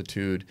great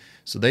multitude.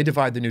 So they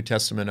divide the New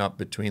Testament up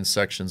between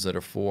sections that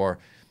are for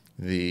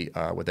the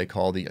what they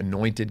call the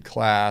anointed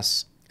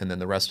class, and then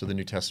the rest of the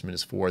New Testament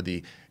is for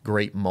the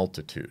great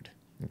multitude.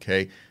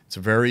 Okay, it's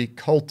very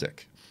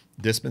cultic.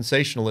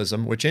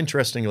 Dispensationalism, which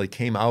interestingly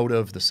came out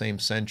of the same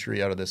century,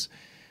 out of this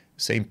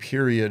same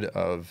period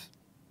of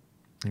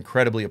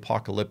incredibly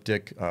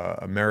apocalyptic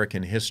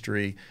American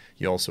history.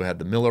 You also had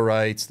the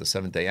Millerites, the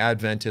Seventh-day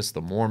Adventists,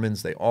 the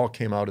Mormons. They all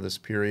came out of this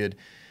period.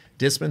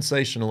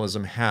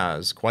 Dispensationalism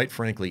has, quite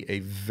frankly,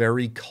 a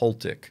very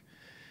cultic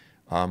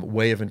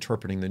way of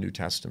interpreting the New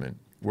Testament,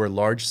 where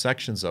large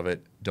sections of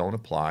it don't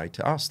apply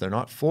to us. They're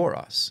not for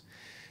us.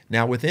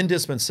 Now, within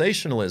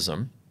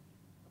dispensationalism,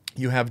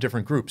 you have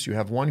different groups. You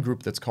have one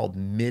group that's called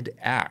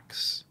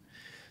mid-acts.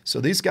 So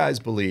these guys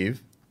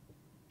believe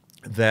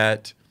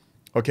that,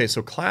 okay,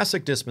 so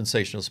classic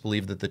dispensationalists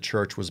believe that the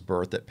church was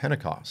birthed at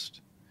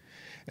Pentecost.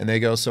 And they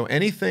go, so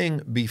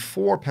anything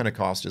before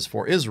Pentecost is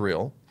for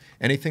Israel.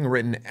 Anything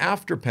written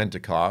after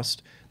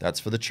Pentecost, that's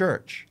for the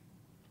church.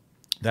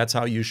 That's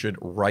how you should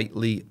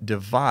rightly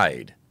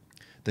divide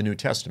the New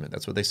Testament.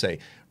 That's what they say,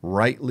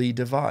 rightly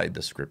divide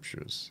the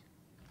scriptures.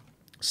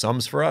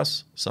 Some's for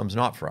us, some's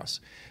not for us.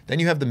 Then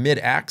you have the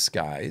mid-acts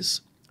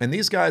guys, and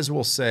these guys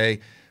will say,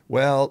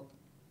 well,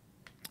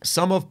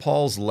 some of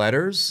Paul's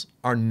letters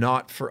are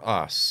not for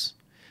us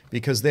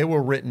because they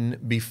were written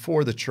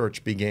before the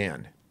church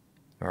began,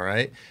 all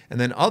right? And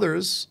then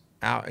others,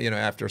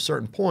 after a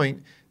certain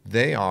point,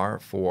 they are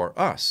for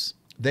us.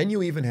 Then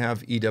you even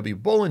have E.W.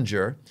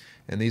 Bullinger,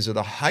 and these are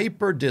the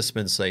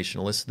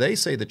hyper-dispensationalists. They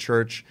say the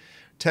church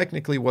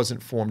technically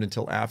wasn't formed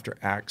until after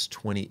Acts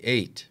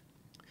 28.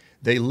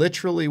 They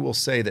literally will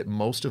say that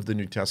most of the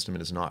New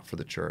Testament is not for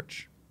the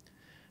church.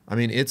 I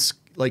mean, it's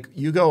like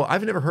you go,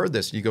 I've never heard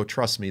this. You go,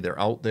 trust me, they're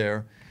out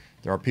there.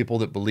 There are people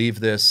that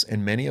believe this,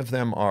 and many of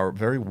them are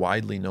very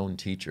widely known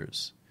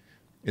teachers.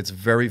 It's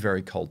very,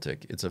 very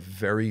cultic. It's a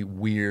very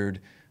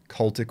weird,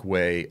 cultic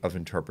way of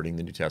interpreting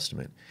the New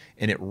Testament.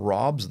 And it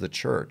robs the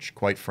church,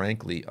 quite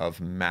frankly,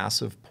 of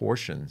massive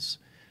portions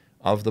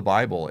of the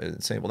Bible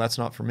and saying, well, that's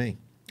not for me.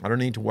 I don't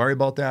need to worry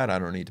about that. I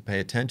don't need to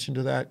pay attention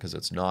to that because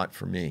it's not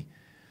for me.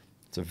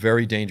 It's a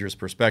very dangerous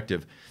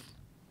perspective.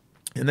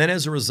 And then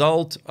as a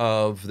result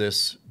of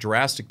this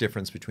drastic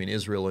difference between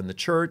Israel and the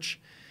church,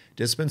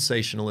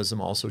 dispensationalism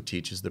also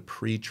teaches the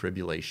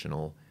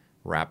pre-tribulational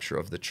rapture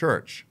of the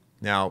church.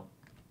 Now,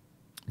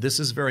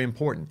 this is very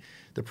important.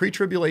 The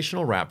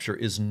pre-tribulational rapture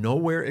is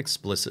nowhere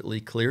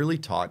explicitly, clearly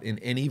taught in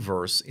any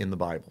verse in the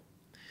Bible.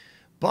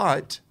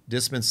 But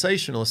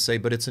dispensationalists say,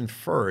 but it's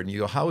inferred. And you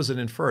go, how is it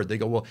inferred? They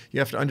go, well, you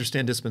have to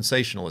understand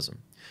dispensationalism.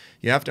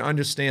 You have to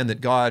understand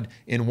that God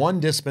in one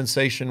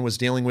dispensation was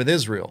dealing with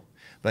Israel.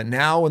 But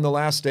now in the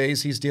last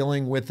days, he's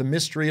dealing with the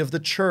mystery of the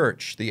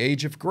church, the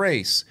age of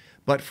grace.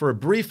 But for a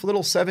brief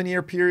little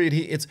 7-year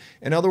period,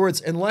 in other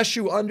words, unless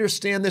you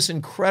understand this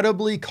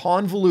incredibly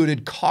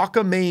convoluted,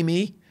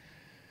 cockamamie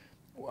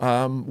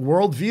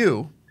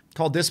worldview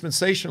called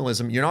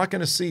dispensationalism, you're not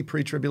going to see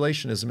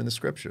pre-tribulationism in the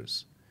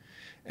scriptures.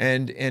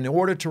 And in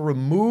order to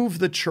remove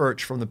the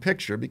church from the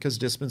picture, because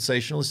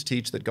dispensationalists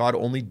teach that God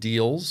only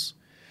deals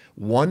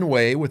one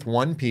way with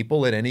one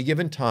people at any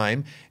given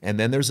time, and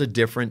then there's a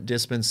different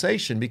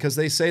dispensation, because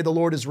they say the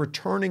Lord is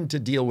returning to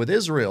deal with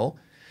Israel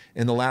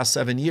in the last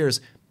 7 years,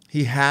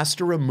 he has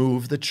to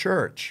remove the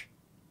church.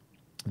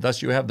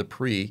 Thus you have the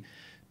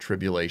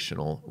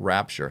pre-tribulational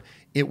rapture.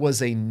 It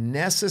was a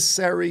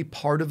necessary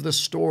part of the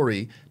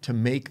story to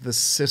make the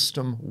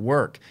system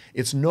work.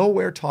 It's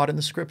nowhere taught in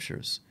the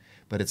scriptures,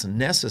 but it's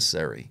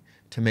necessary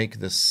to make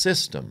the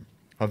system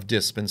of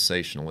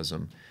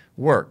dispensationalism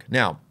work.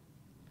 Now,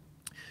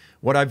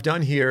 what I've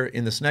done here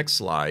in this next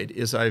slide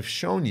is I've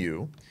shown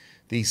you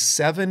the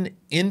 7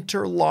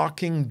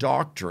 interlocking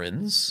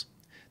doctrines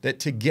that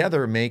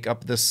together make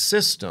up the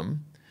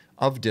system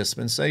of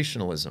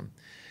dispensationalism.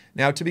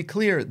 Now, to be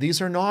clear, these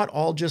are not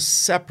all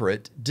just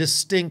separate,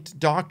 distinct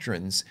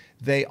doctrines.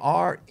 They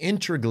are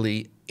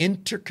integrally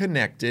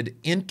interconnected,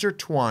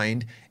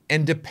 intertwined,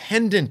 and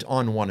dependent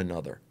on one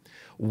another.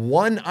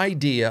 One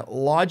idea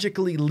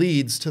logically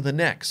leads to the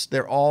next.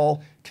 They're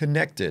all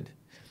connected.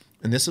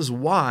 And this is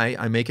why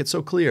I make it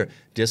so clear.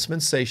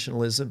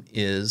 Dispensationalism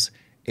is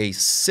a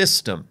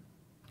system.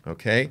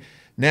 Okay?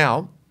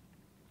 Now,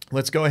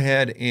 let's go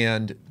ahead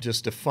and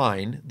just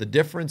define the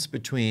difference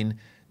between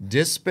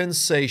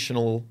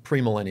dispensational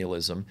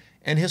premillennialism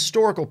and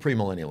historical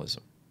premillennialism.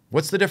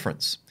 What's the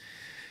difference?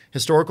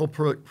 Historical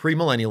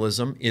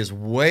premillennialism is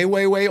way,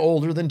 way, way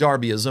older than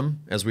Darbyism.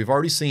 As we've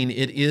already seen,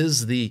 it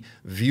is the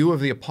view of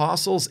the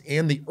apostles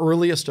and the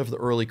earliest of the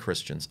early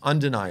Christians,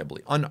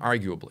 undeniably,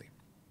 unarguably.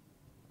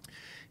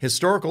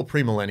 Historical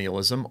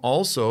premillennialism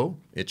also,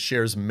 it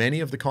shares many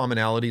of the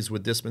commonalities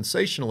with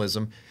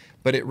dispensationalism,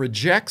 but it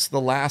rejects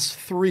the last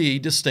 3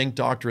 distinct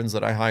doctrines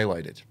that I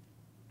highlighted.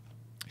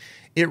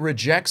 It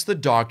rejects the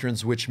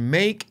doctrines which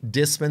make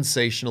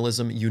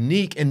dispensationalism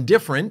unique and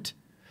different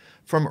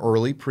from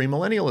early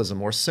premillennialism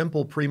or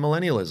simple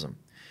premillennialism.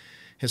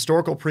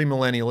 Historical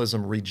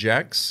premillennialism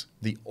rejects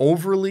the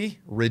overly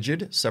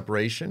rigid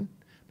separation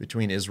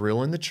between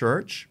Israel and the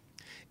church.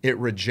 It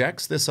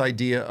rejects this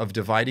idea of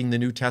dividing the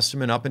New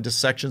Testament up into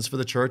sections for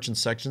the church and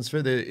sections for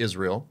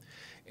Israel.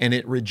 And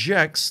it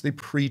rejects the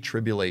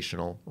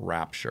pre-tribulational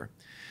rapture.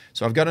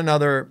 So I've got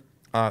another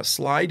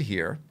slide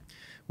here,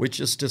 which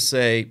is to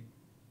say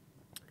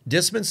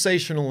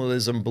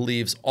dispensationalism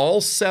believes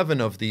all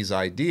 7 of these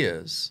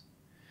ideas,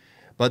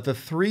 but the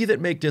 3 that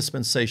make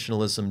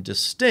dispensationalism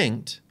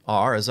distinct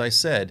are, as I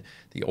said,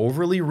 the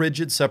overly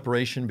rigid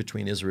separation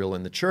between Israel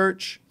and the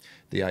church,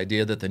 the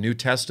idea that the New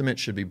Testament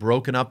should be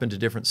broken up into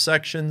different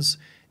sections,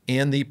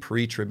 and the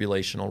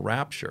pre-tribulational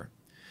rapture.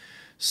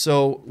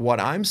 So what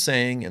I'm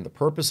saying, and the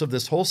purpose of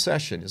this whole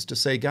session, is to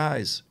say,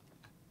 guys,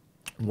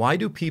 why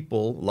do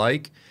people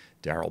like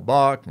Darrell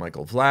Buck,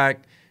 Michael Vlack,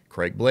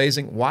 Craig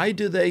Blazing, why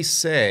do they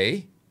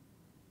say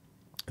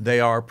they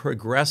are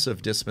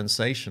progressive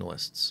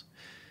dispensationalists?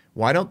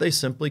 Why don't they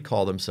simply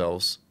call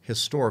themselves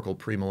historical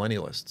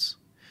premillennialists?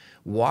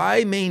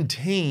 Why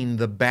maintain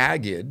the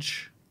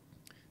baggage,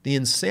 the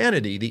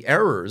insanity, the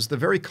errors, the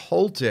very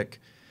cultic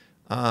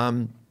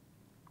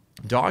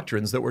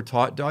doctrines that were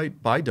taught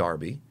by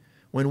Darby,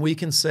 when we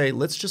can say,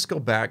 let's just go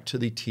back to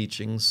the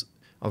teachings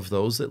of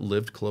those that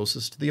lived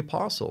closest to the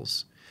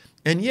apostles?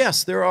 And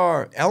yes, there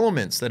are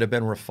elements that have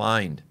been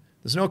refined.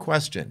 There's no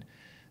question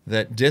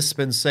that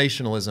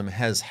dispensationalism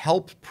has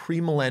helped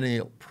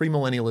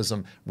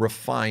premillennialism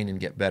refine and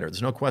get better.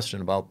 There's no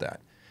question about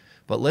that.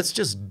 But let's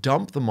just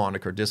dump the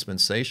moniker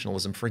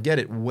dispensationalism, forget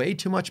it, way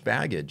too much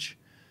baggage,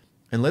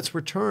 and let's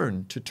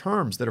return to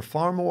terms that are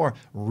far more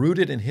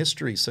rooted in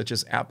history, such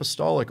as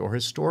apostolic or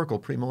historical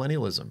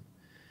premillennialism.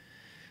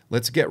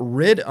 Let's get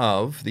rid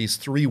of these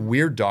 3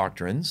 weird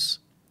doctrines,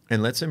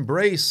 and let's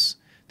embrace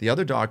the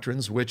other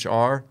doctrines which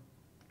are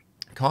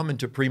common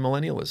to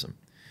premillennialism.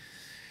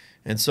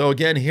 And so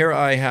again, here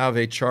I have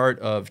a chart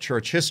of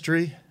church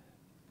history.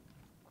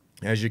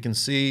 As you can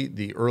see,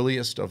 the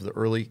earliest of the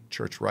early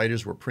church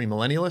writers were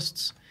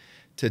premillennialists.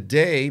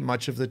 Today,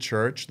 much of the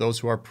church, those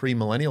who are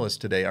premillennialists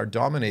today, are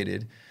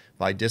dominated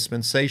by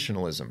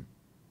dispensationalism.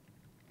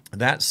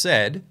 That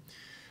said,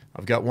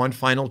 I've got one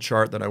final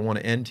chart that I want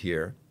to end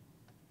here.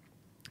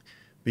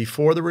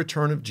 Before the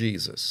return of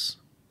Jesus,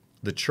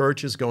 the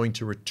church is going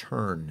to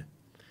return.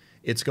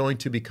 It's going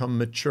to become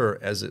mature,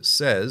 as it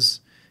says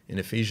in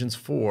Ephesians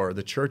 4.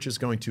 The church is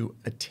going to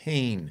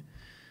attain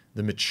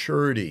the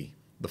maturity,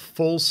 the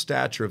full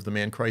stature of the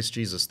man Christ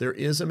Jesus. There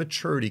is a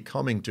maturity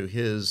coming to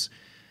his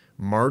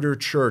martyr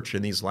church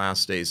in these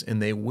last days,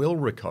 and they will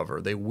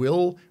recover. They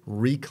will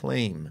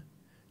reclaim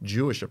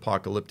Jewish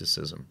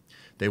apocalypticism.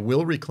 They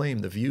will reclaim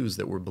the views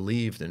that were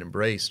believed and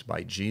embraced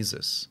by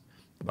Jesus,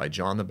 by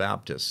John the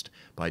Baptist,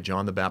 by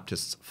John the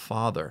Baptist's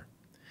father,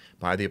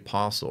 by the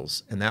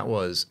apostles, and that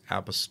was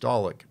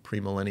apostolic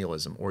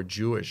premillennialism or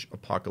Jewish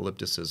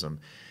apocalypticism.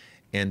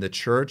 And the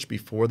church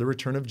before the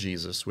return of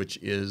Jesus, which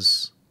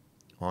is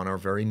on our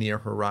very near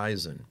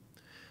horizon,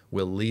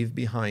 will leave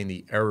behind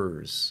the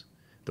errors,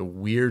 the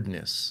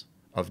weirdness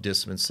of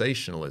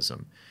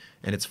dispensationalism.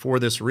 And it's for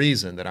this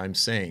reason that I'm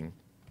saying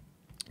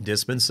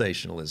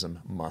dispensationalism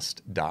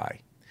must die.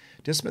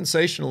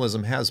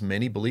 Dispensationalism has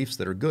many beliefs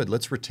that are good.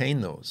 Let's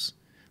retain those.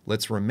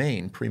 Let's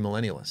remain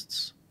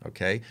premillennialists,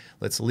 okay?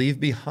 Let's leave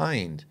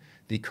behind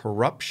the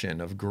corruption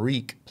of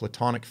Greek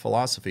Platonic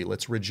philosophy.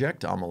 Let's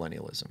reject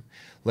amillennialism.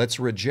 Let's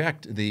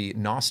reject the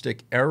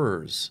Gnostic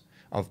errors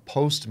of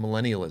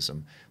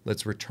post-millennialism.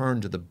 Let's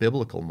return to the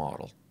biblical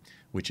model,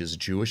 which is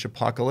Jewish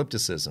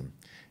apocalypticism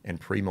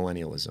and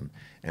premillennialism,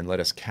 and let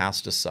us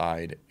cast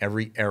aside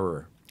every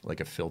error like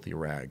a filthy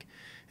rag.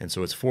 And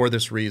so it's for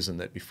this reason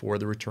that before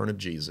the return of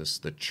Jesus,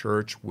 the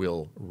church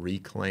will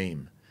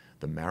reclaim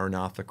the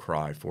Maranatha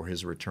cry for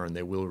his return.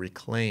 They will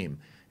reclaim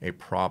a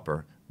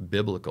proper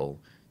biblical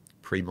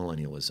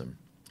premillennialism.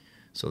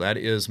 So that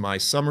is my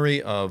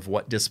summary of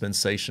what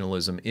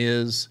dispensationalism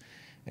is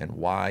and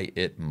why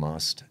it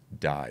must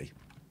die.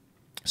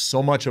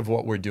 So much of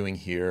what we're doing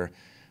here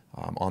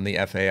on the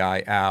FAI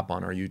app,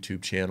 on our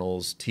YouTube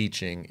channels,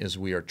 teaching, is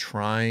we are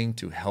trying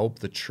to help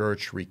the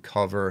church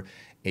recover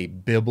a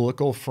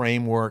biblical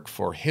framework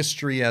for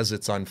history as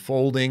it's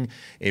unfolding,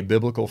 a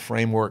biblical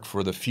framework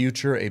for the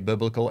future, a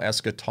biblical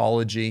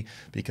eschatology,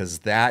 because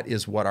that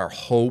is what our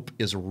hope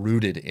is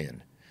rooted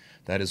in.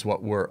 That is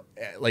what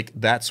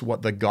that's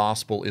what the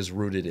gospel is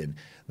rooted in.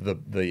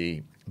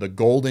 The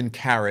golden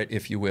carrot,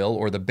 if you will,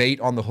 or the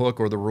bait on the hook,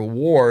 or the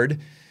reward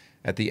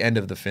at the end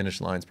of the finish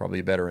line is probably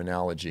a better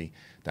analogy.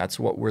 That's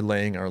what we're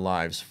laying our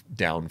lives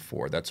down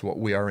for. That's what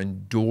we are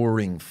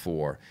enduring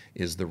for,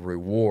 is the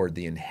reward,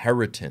 the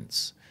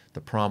inheritance,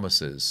 the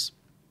promises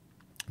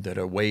that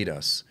await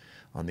us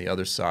on the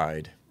other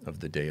side of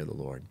the day of the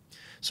Lord.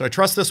 So I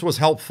trust this was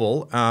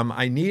helpful.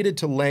 I needed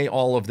to lay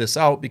all of this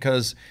out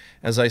because,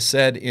 as I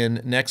said,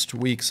 in next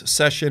week's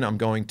session, I'm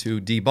going to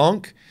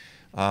debunk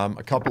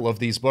a couple of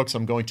these books.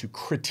 I'm going to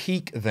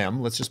critique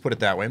them. Let's just put it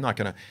that way. I'm not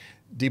going to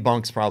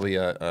debunk's probably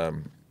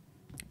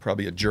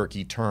a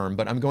jerky term,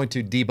 but I'm going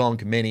to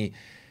debunk many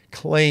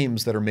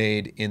claims that are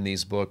made in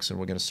these books, and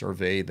we're going to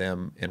survey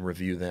them and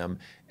review them,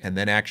 and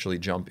then actually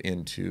jump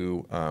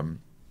into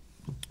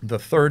the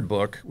third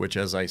book, which,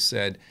 as I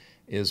said,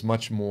 is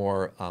much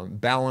more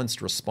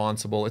balanced,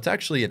 responsible. It's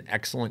actually an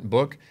excellent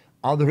book,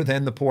 other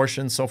than the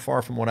portion so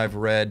far from what I've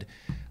read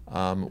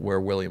where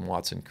William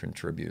Watson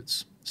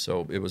contributes.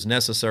 So it was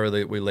necessary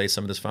that we lay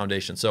some of this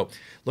foundation. So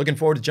looking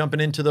forward to jumping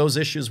into those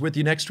issues with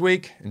you next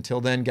week. Until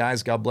then,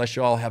 guys, God bless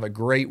you all. Have a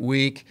great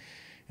week,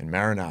 and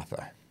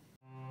Maranatha.